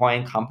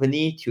Bitcoin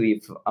company to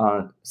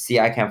see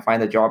I can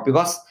find a job,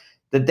 because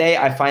the day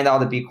I find out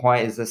the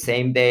Bitcoin is the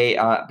same day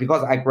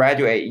because I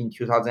graduate in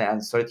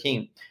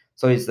 2013,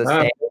 so it's the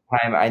same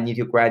time I need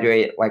to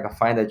graduate, like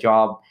find a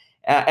job.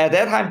 At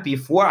that time,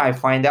 before I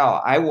find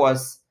out, I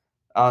was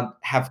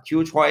have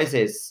two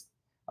choices.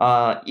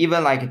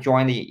 Even like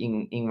join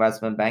in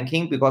investment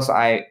banking, because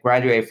I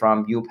graduate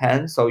from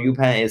UPenn. So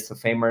UPenn is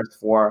famous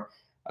for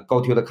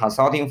go to the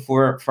consulting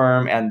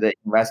firm and the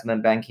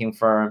investment banking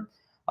firm.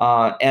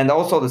 And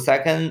also the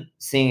second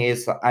thing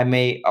is I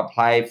may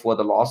apply for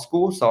the law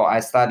school. So I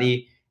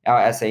study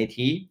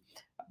LSAT.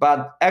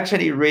 But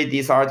actually read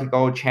this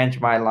article changed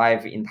my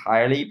life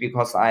entirely,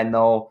 because I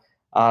know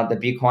the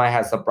Bitcoin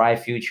has a bright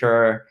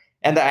future.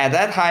 And at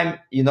that time,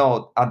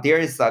 there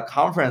is a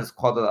conference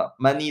called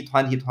Money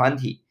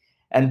 2020.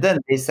 And then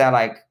they said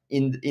like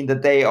in the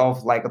day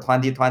of like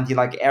 2020,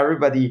 like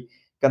everybody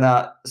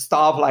gonna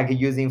stop like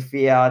using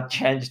fiat,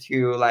 change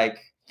to like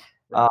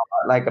a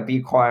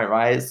Bitcoin,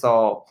 right?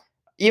 So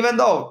even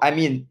though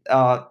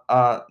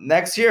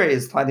next year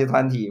is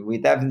 2020, we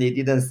definitely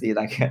didn't see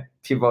like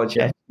people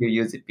change to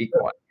use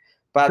Bitcoin.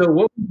 But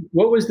so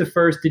what was the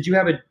first? Did you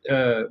have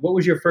what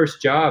was your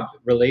first job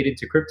related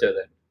to crypto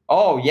then?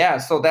 Oh yeah,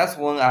 so that's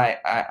when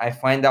I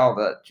find out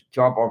the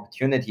job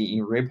opportunity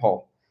in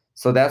Ripple.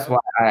 So that's why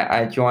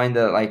I joined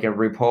like a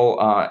Ripple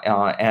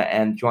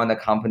and joined a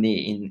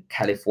company in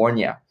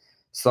California.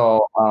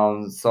 So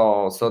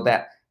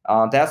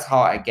that's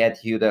how I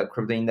get to the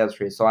crypto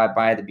industry. So I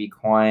buy the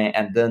Bitcoin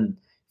and then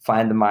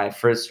find my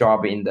first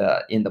job in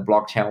the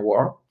blockchain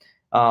world.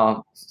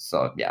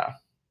 So yeah.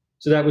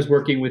 So that was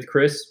working with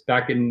Chris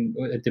back at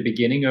the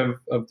beginning of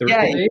the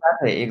Ripple days?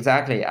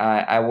 Exactly.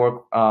 I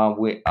work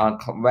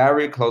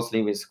very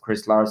closely with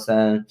Chris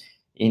Larsen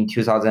in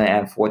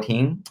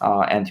 2014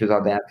 and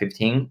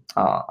 2015.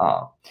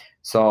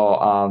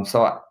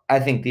 So I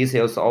think this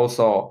is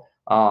also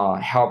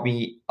helped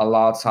me a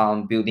lot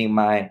on building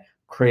my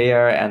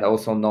career and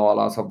also know a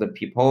lot of the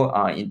people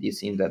in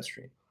this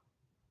industry.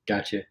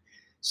 Gotcha.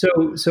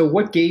 So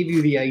what gave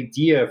you the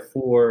idea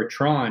for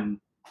Tron?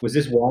 Was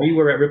this while you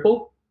were at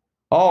Ripple?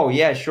 Oh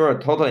yeah, sure,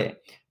 totally.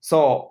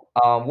 So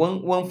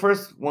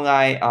when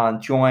I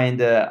joined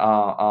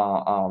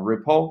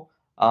Ripple,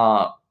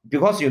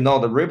 because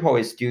the Ripple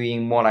is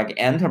doing more like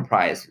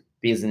enterprise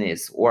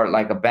business or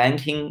like a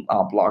banking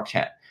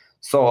blockchain.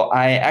 So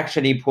I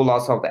actually put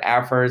lots of the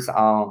efforts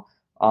on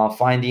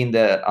finding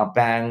the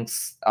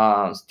banks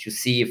to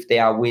see if they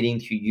are willing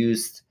to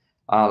use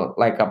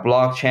like a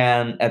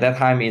blockchain. At that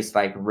time, it's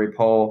like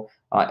Ripple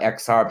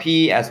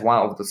XRP as one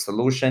of the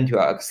solution to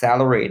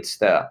accelerate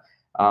the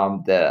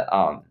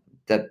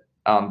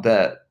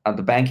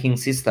banking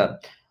system,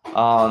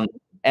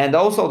 and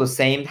also the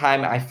same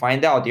time I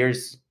find out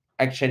there's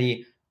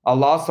actually a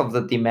lot of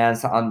the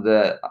demands on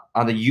the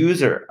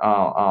user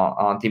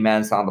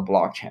demands on the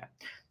blockchain.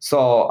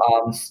 So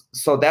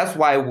that's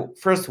why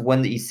first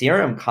when the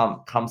Ethereum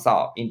comes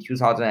out in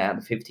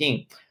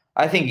 2015,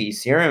 I think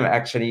Ethereum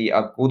actually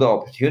a good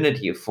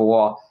opportunity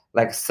for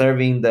like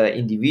serving the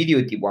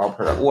individual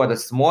developer or the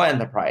small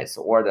enterprise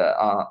or the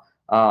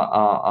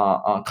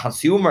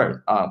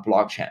consumer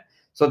blockchain.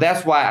 So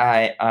that's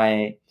why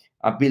I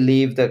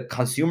believe the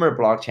consumer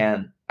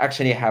blockchain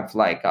actually have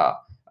like a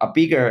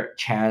bigger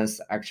chance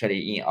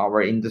actually in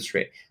our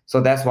industry.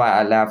 So that's why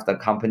I left the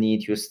company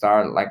to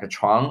start like a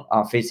TRON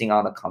facing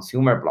on the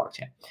consumer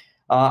blockchain.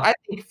 I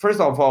think first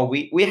of all,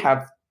 we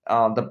have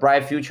the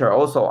bright future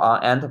also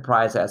on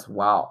enterprise as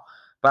well.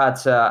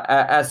 But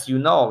as you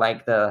know,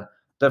 like the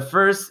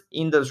first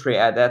industry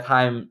at that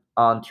time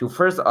to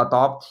first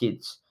adopt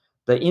it,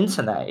 the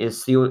internet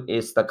is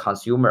the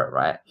consumer,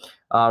 right?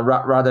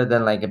 Rather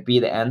than like be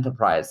the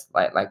enterprise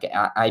like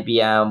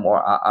IBM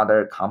or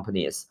other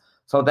companies.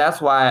 So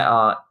that's why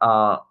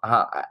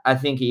I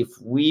think if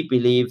we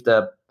believe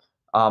the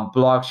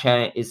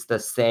blockchain is the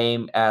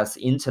same as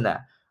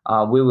internet,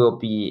 we will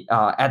be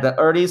at the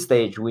early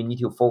stage. We need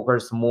to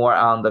focus more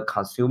on the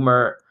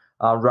consumer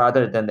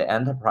rather than the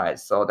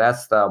enterprise. So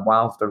that's the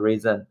one of the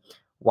reason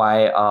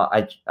why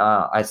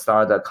I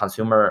started a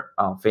consumer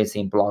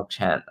facing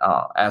blockchain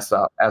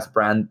as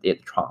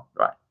branded TRON,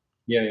 right?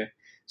 Yeah.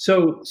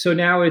 So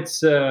now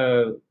it's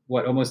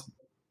what, almost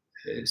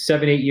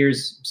 7-8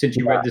 years since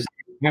you read this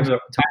Times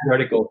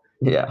article.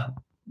 Yeah.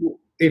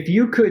 If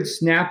you could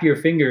snap your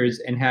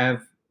fingers and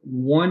have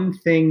one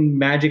thing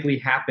magically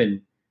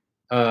happen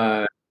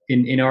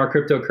in our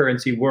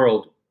cryptocurrency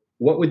world,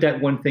 what would that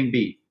one thing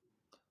be?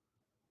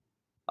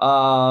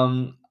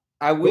 I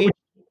wish.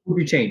 What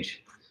would you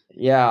change?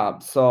 Yeah.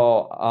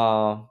 So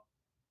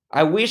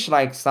I wish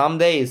like some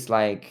days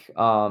like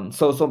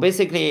so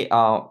basically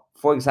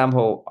for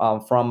example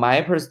from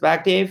my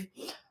perspective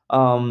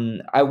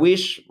I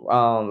wish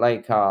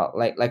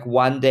like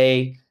one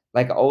day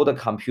like all the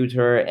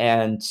computer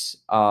and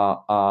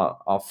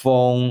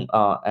phone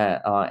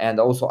and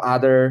also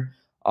other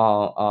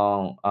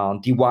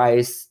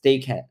device they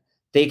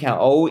can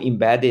all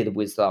embedded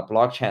with the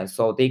blockchain,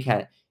 so they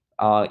can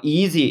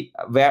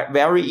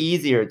very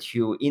easier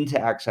to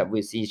interact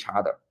with each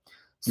other.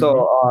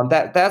 So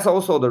that's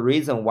also the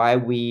reason why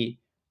we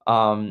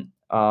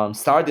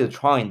started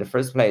TRON in the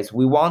first place.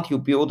 We want to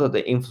build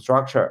the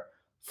infrastructure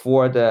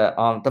for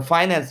the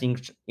financing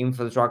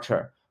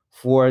infrastructure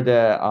for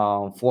the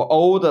for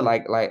all the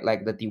like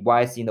the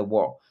device in the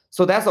world.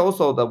 So that's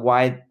also the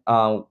why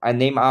I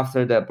name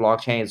after the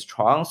blockchain is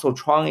TRON. So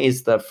TRON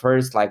is the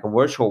first like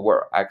virtual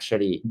world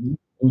actually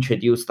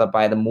introduced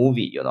by the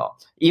movie, you know,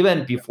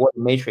 even before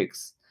the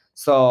Matrix.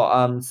 So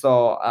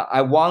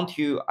I want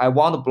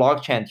the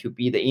blockchain to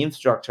be the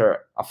infrastructure,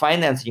 a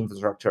finance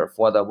infrastructure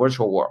for the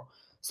virtual world.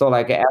 So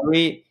like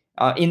every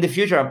in the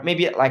future,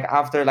 maybe like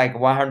after like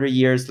 100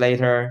 years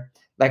later,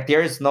 like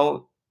there is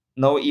no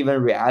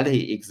even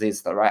reality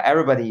exists, right?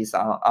 Everybody is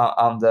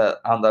on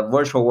the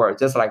virtual world,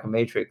 just like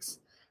Matrix,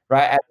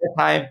 right? At that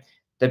time,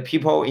 the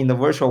people in the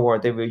virtual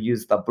world, they will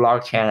use the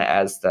blockchain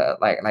as the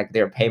like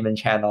their payment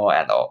channel,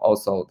 and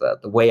also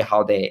the way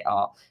how they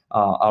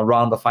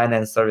run the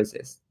finance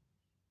services.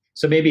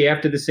 So maybe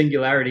after the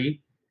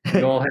singularity,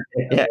 you all have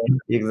yeah,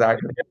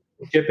 exactly.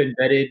 a chip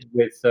embedded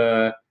with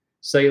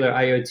cellular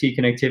IoT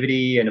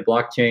connectivity and a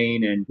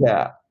blockchain, and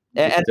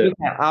and you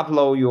can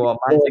upload your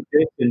money like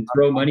this and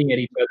throw money at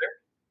each other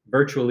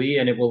virtually,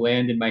 and it will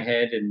land in my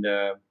head and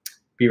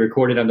be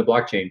recorded on the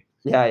blockchain.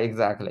 Yeah,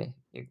 exactly.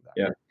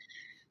 Yeah.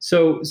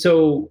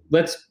 So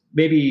let's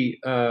maybe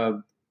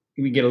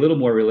we get a little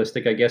more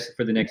realistic, I guess,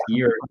 for the next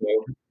year or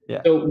so.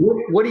 Yeah. So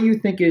what do you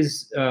think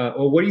is,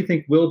 or what do you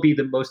think will be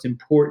the most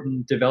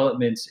important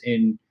developments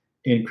in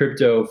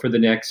crypto for the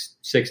next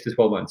 6 to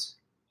 12 months?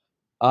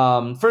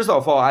 First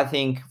of all, I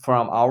think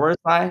from our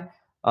side,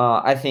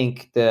 I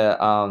think the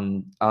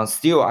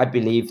still I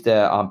believe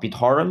the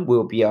BitTorrent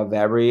will be a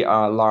very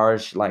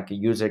large like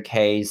user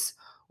case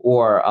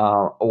or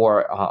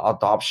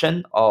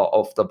adoption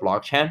of the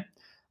blockchain.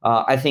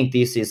 I think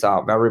this is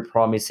very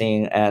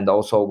promising, and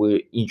also will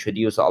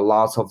introduce a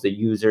lot of the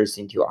users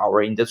into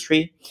our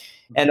industry.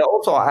 And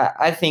also,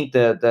 I think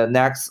the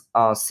next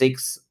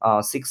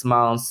 6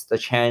 months, the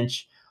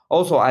change.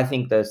 Also, I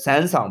think the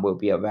Samsung will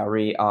be a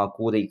very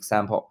good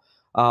example.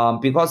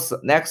 Because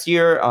next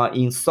year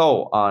in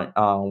Seoul,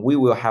 we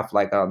will have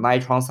like a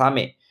Nitron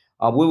Summit.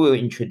 We will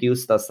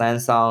introduce the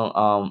Samsung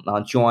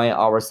join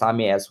our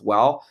summit as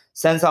well.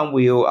 Samsung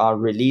will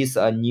release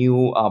a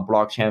new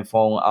blockchain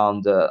phone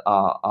on the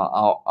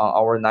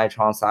our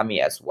Nitron Summit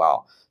as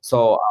well.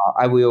 So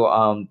I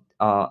will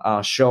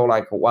show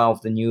like one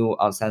of the new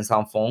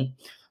Samsung phone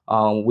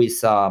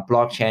with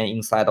blockchain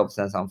inside of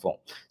Samsung phone.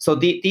 So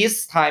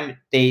this time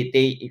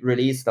they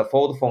released the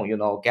Fold phone, you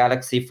know,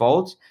 Galaxy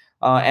Fold.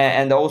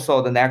 And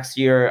also the next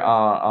year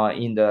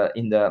in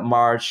the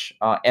March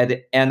at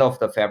the end of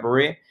the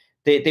February,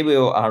 they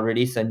will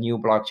release a new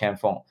blockchain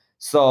phone.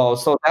 So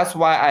that's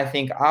why I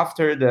think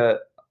after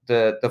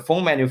the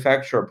phone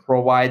manufacturer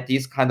provide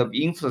this kind of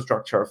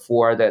infrastructure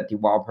for the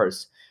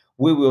developers,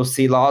 we will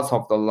see lots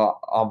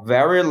of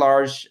very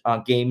large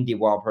game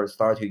developers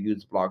start to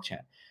use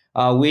blockchain,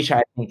 which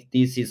I think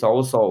this is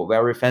also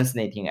very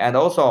fascinating. And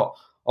also,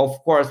 of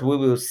course, we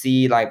will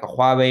see like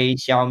Huawei,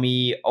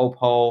 Xiaomi,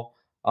 Oppo,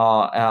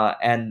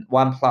 and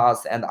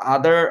OnePlus and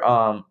other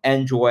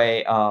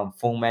Android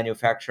phone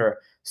manufacturer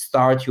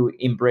start to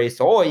embrace,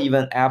 or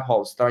even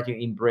Apple start to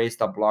embrace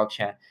the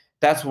blockchain.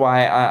 That's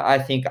why I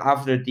think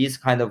after this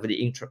kind of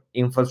the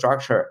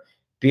infrastructure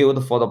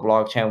built for the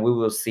blockchain, we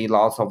will see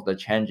lots of the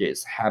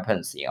changes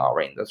happens in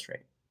our industry.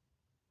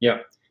 Yeah.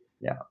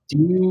 Do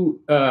you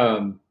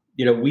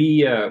you know,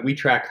 we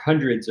track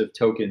hundreds of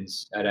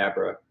tokens at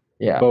Abra.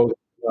 Yeah. Both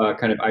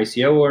kind of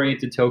ICO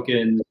oriented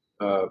tokens,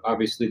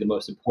 obviously the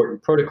most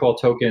important protocol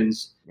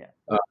tokens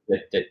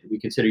that we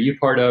consider you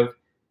part of.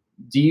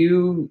 Do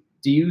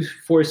you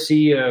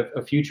foresee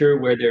a future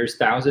where there's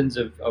thousands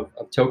of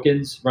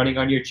tokens running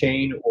on your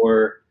chain,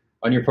 or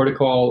on your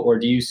protocol, or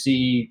do you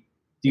see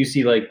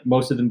like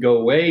most of them go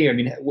away? I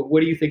mean, what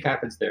do you think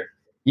happens there?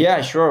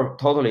 Yeah, sure,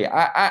 totally.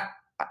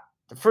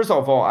 First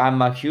of all,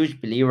 I'm a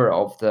huge believer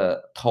of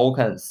the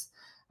tokens.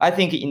 I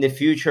think in the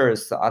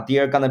futures,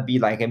 there are gonna be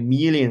like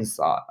millions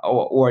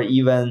or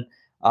even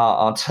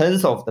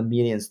tens of the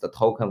millions the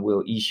token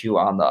will issue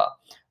on the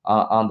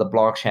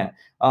blockchain.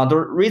 The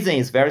reason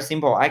is very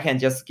simple. I can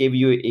just give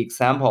you an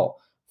example.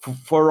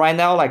 For right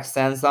now, like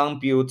Samsung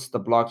built the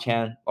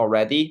blockchain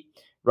already,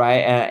 right?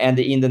 And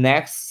in the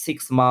next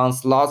 6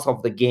 months, lots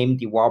of the game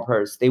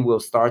developers, they will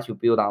start to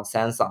build on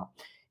Samsung,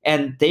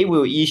 and they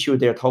will issue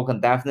their token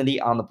definitely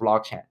on the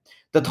blockchain.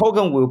 The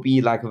token will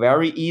be like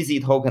very easy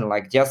token,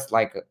 like just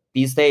like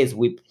these days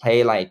we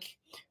play like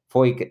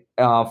for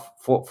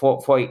example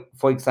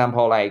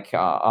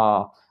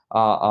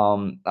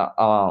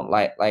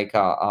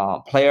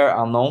player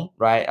unknown,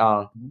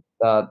 right?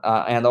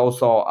 And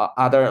also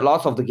other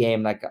lots of the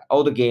game, like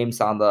all the games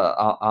on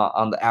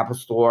the Apple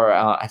Store,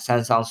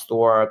 Samsung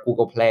Store,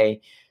 Google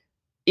Play.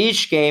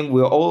 Each game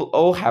will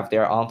all have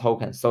their own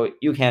tokens. So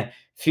you can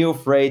feel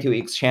free to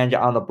exchange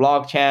on the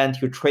blockchain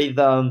to trade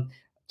them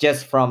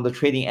just from the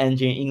trading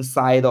engine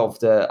inside of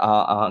the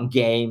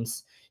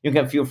games. You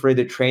can feel free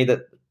to trade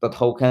the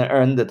token,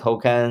 earn the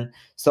token.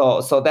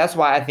 So that's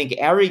why I think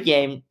every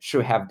game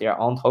should have their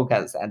own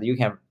tokens, and you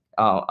can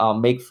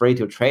make free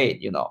to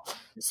trade, you know.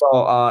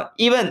 So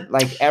even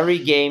like every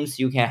games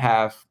you can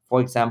have,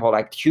 for example,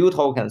 like 2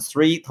 tokens,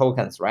 3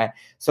 tokens, right?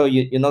 So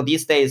you know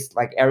these days,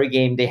 like every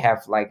game they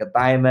have like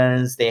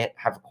diamonds, they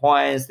have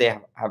coins, they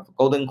have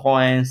golden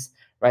coins,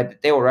 right?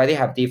 They already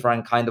have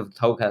different kind of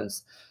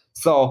tokens.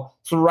 So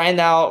right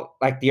now,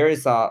 like there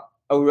is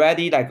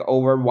already like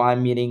over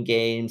 1 million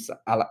games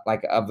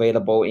like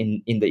available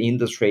in the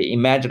industry.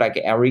 Imagine like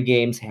every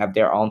games have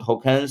their own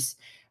tokens.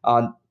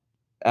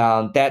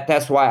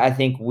 That's why I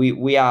think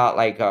we are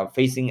like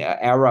facing an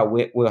era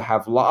we will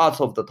have lots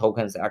of the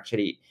tokens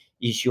actually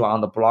issue on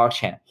the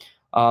blockchain.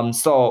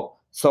 So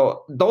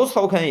those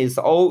token is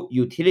all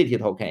utility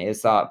token.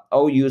 It's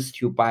all used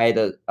to buy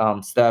the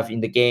stuff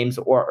in the games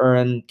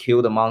or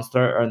kill the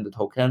monster, earn the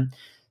token.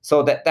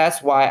 So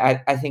that's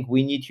why I think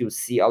we need to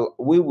see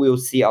we will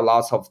see a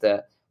lot of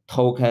the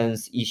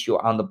tokens issue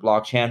on the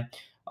blockchain.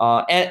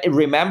 And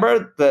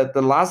remember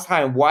the last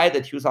time why the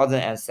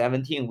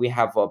 2017 we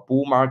have a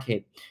bull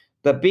market.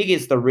 The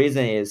biggest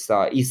reason is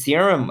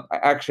Ethereum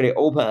actually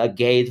opened a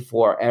gate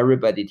for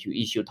everybody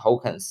to issue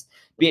tokens.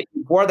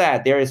 Before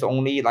that, there is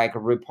only like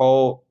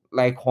Ripple,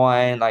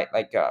 Litecoin,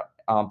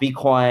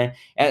 Bitcoin,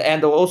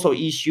 and also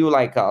issue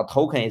like a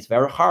token is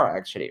very hard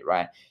actually,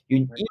 right?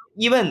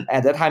 Even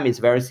at that time it's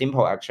very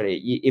simple actually.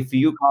 If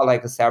you got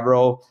like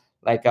several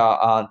like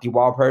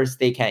developers,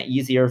 they can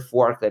easier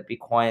fork the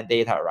Bitcoin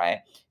data, right?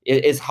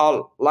 It's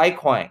how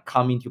Litecoin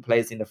come into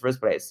place in the first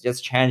place.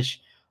 Just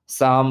change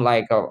some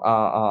like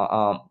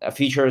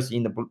features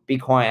in the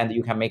Bitcoin, and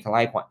you can make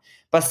Litecoin.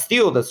 But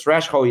still, the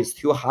threshold is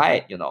too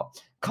high, you know,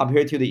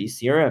 compared to the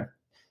Ethereum.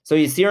 So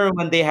Ethereum,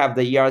 when they have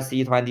the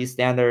ERC20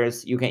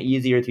 standards, you can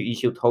easier to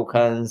issue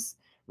tokens,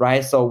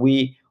 right? So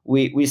we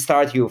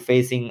start to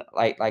facing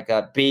like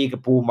a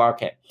big bull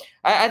market.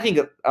 I think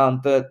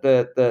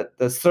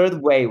the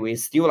third wave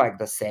is still like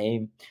the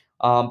same,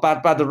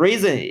 but the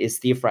reason is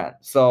different.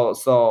 So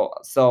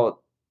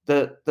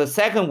the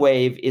second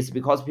wave is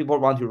because people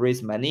want to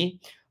raise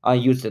money,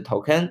 use the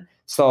token.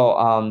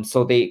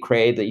 So they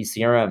create the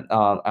Ethereum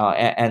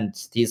and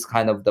these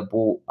kind of the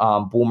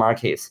bull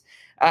markets.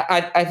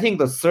 I think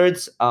the third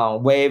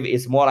wave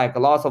is more like a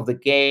lot of the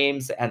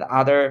games and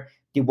other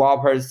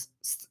developers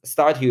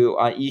start to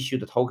issue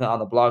the token on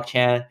the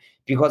blockchain,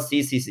 because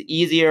this is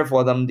easier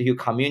for them to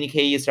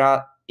communicate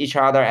each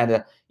other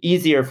and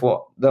easier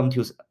for them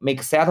to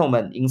make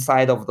settlement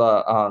inside of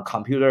the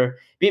computer.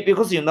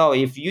 Because you know,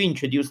 if you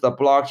introduce the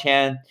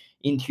blockchain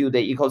into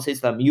the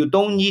ecosystem, you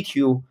don't need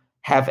to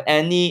have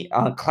any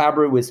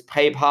collaborate with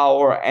PayPal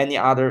or any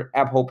other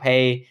Apple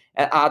Pay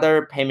and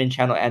other payment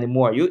channel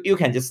anymore. You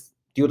can just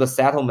do the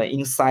settlement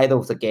inside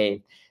of the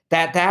game.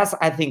 That's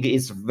I think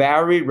is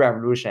very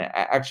revolutionary.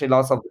 Actually,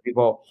 lots of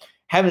people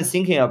have been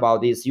thinking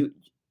about this. You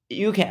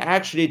can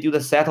actually do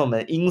the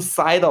settlement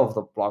inside of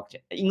the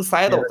blockchain,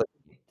 inside of the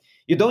game.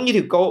 You don't need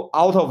to go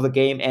out of the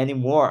game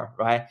anymore,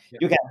 right?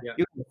 You can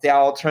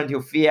sell, turn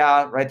to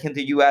fiat, right? Turn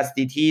to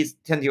USDT,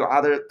 turn to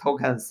other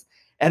tokens,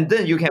 and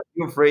then you can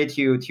feel free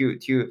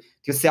to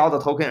sell the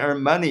token,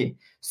 earn money.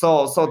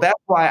 So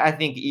that's why I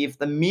think if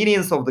the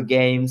millions of the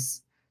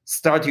games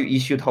start to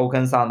issue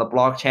tokens on the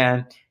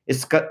blockchain,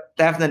 it's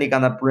definitely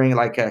gonna bring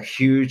like a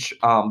huge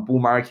bull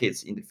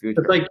markets in the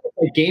future. But like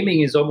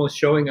gaming is almost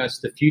showing us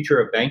the future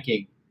of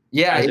banking.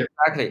 Yeah,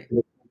 exactly.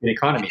 An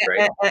economy,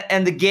 right?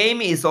 And the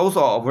game is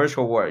also a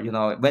virtual world. You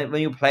know, when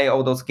you play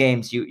all those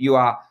games, you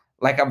are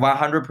like a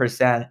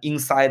 100%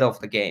 inside of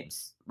the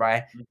games,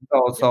 right?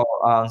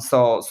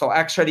 So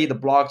actually, the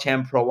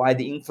blockchain provide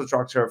the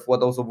infrastructure for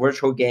those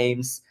virtual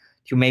games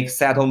to make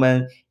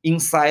settlement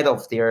inside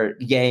of their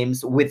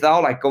games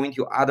without like going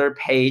to other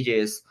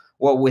pages,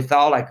 or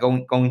without like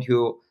going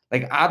to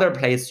like other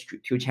place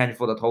to change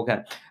for the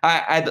token.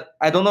 I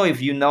don't know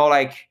if you know,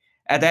 like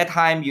at that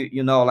time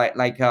you know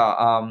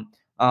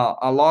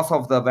a lot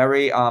of the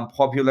very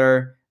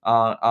popular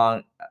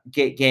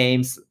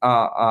games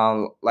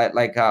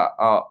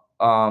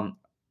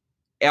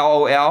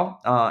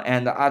LOL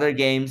and other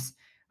games.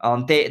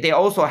 They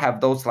also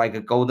have those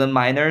like golden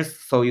miners,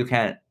 so you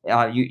can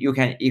you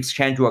can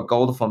exchange your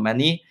gold for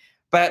money.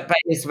 But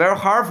it's very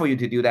hard for you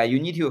to do that. You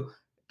need to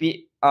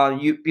be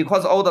you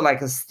because all the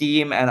like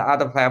Steam and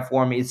other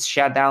platform is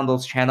shut down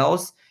those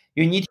channels.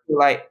 You need to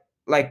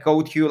like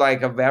go to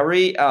like a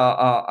very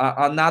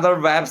another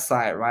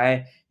website,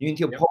 right? You need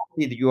to Yep. post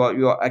it,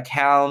 your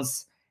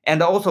accounts,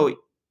 and also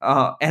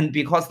and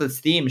because the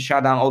Steam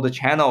shut down all the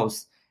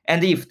channels,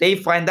 and if they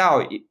find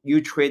out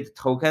you trade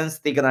tokens,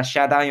 they're gonna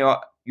shut down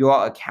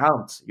your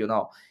account. You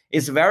know,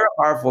 it's very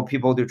hard for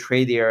people to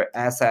trade their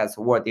assets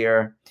or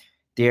their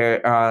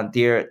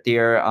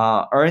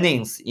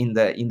earnings in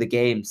the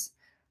games.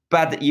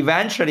 But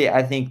eventually,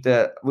 I think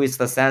with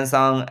the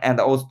Samsung and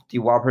also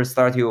developers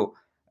start to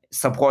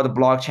support the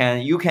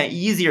blockchain, you can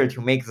easier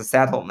to make the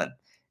settlement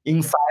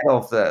inside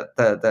of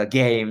the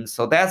game.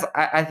 So that's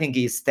I think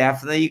it's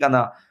definitely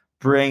gonna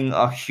bring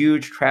a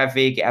huge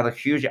traffic and a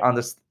huge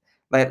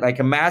like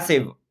a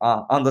massive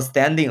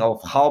understanding of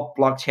how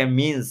blockchain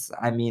means.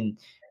 I mean,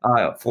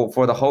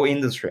 for the whole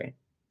industry.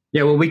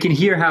 Yeah, well, we can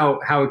hear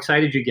how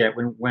excited you get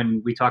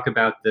when we talk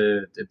about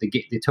the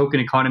token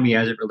economy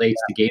as it relates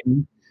to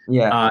gaming.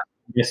 Yeah. I'm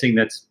guessing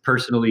that's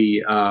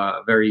personally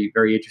very,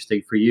 very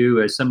interesting for you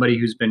as somebody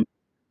who's been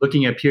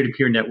looking at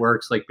peer-to-peer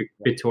networks like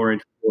BitTorrent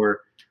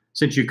for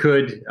since you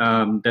could.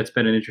 That's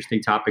been an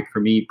interesting topic for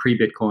me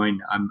pre-Bitcoin.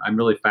 I'm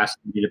really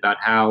fascinated about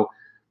how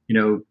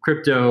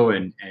crypto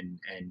and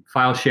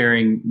file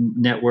sharing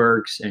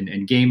networks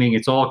and gaming,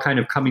 it's all kind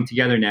of coming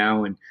together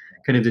now, and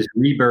kind of this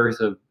rebirth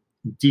of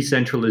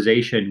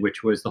decentralization,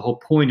 which was the whole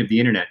point of the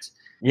internet.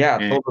 Yeah,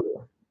 and totally.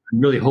 I'm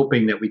really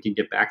hoping that we can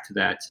get back to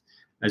that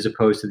as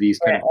opposed to these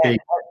kind of big.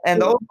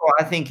 And also,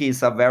 I think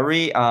it's a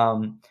very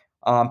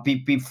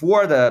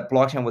before the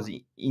blockchain was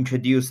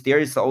introduced, there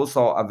is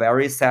also a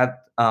very sad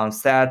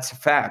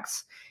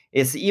facts.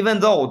 It's even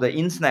though the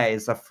internet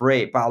is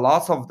free, but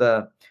lots of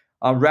the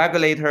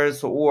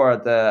regulators or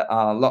the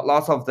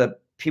lots of the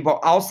people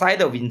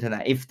outside of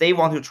internet, if they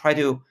want to try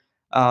to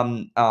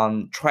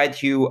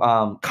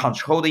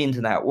control the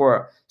internet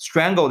or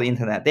strangle the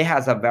internet, they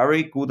has a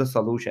very good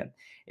solution.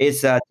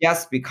 It's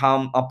just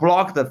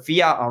block the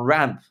fiat on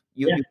ramp.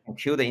 You can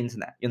kill the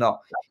internet.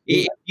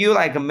 If you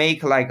like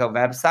make like a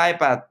website,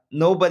 but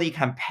nobody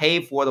can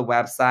pay for the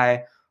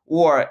website,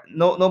 or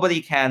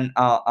nobody can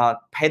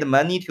pay the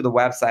money to the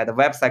website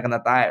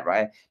gonna die,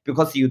 right?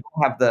 Because you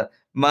don't have the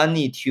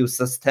money to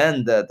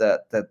sustain the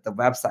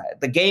website.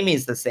 The game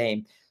is the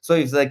same. So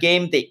if the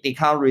game they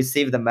can't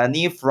receive the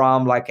money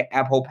from like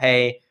Apple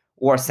Pay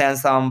or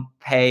Samsung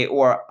Pay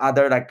or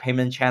other like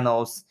payment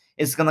channels,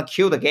 it's gonna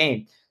kill the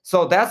game.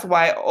 So that's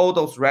why all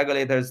those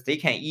regulators, they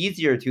can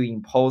easier to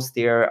impose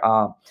their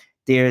orders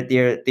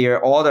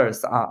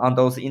on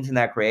those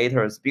internet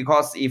creators.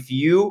 Because if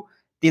you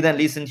didn't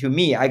listen to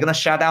me, I'm gonna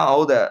shut down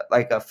all the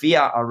like a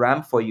fiat on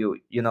ramp for you.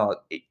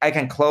 I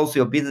can close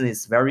your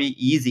business very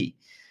easy.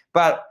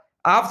 But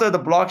after the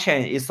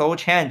blockchain is all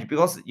changed,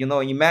 because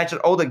imagine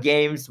all the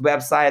games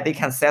website, they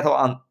can settle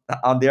on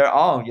their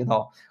own,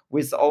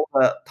 with all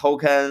the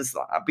tokens,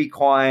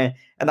 Bitcoin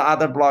and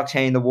other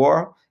blockchain in the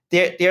world.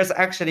 There's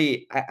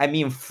actually, I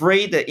mean,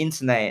 free the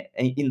internet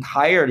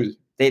entirely.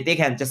 They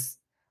can just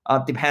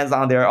depends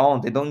on their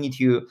own. They don't need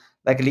to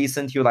like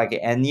listen to like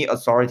any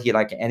authority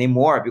like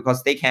anymore,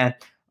 because they can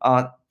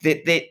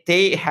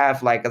they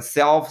have like a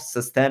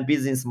self-sustained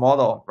business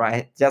model,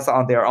 right? Just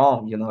on their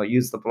own,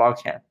 use the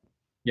blockchain.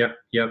 Yep.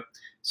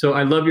 So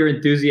I love your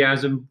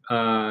enthusiasm.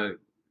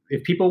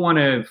 If people want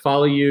to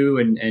follow you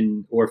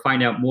and or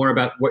find out more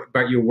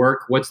about your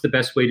work, what's the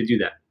best way to do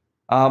that?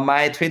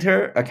 My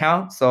Twitter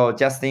account, so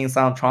Justin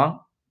Sang TRON.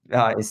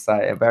 It's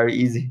very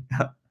easy.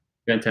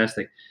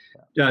 Fantastic.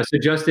 So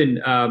Justin,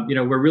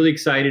 we're really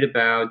excited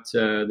about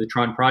the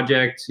TRON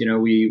project.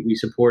 We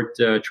support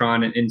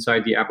TRON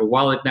inside the Abra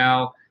wallet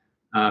now.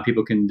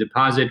 People can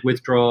deposit,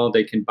 withdraw.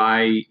 They can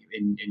buy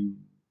in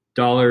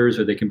dollars,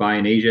 or they can buy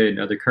in Asia and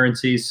other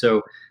currencies.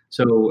 So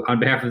on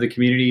behalf of the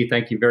community,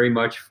 thank you very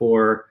much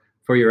for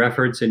your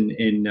efforts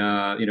in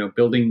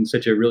building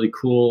such a really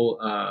cool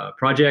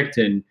project.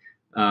 And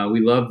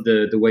we love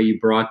the way you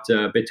brought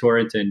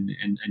BitTorrent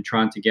and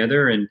TRON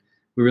together, and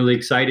we're really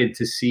excited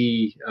to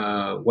see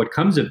what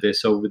comes of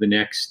this over the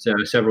next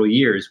several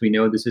years. We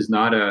know this is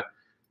not a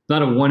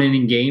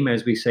one-inning game,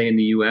 as we say in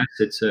the U.S.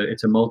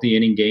 It's a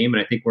multi-inning game,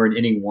 and I think we're in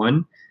inning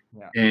one.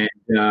 Yeah. And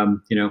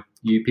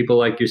you people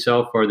like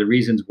yourself are the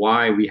reasons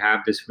why we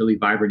have this really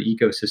vibrant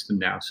ecosystem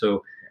now.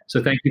 So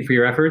thank you for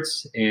your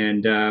efforts,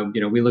 and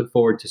we look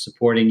forward to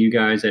supporting you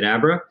guys at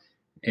Abra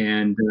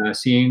and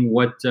seeing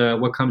what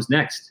comes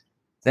next.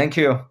 Thank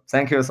you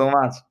so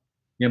much.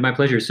 Yeah, my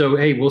pleasure. So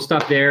hey, we'll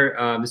stop there.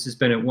 This has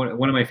been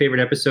one of my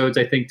favorite episodes,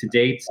 I think, to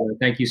date.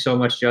 Thank you so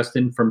much,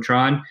 Justin from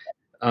TRON.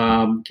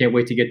 Can't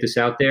wait to get this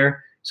out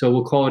there. So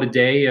we'll call it a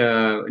day.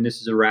 And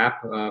this is a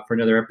wrap for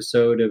another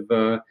episode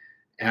of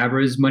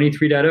Abra's Money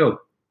 3.0.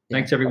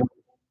 Thanks, everyone.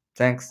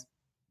 Thanks.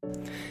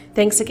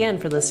 Thanks again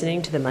for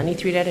listening to the Money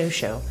 3.0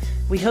 show.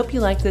 We hope you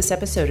liked this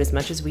episode as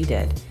much as we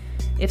did.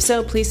 If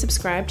so, please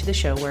subscribe to the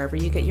show wherever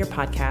you get your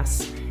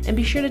podcasts, and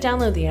be sure to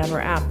download the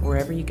Abra app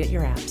wherever you get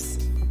your apps.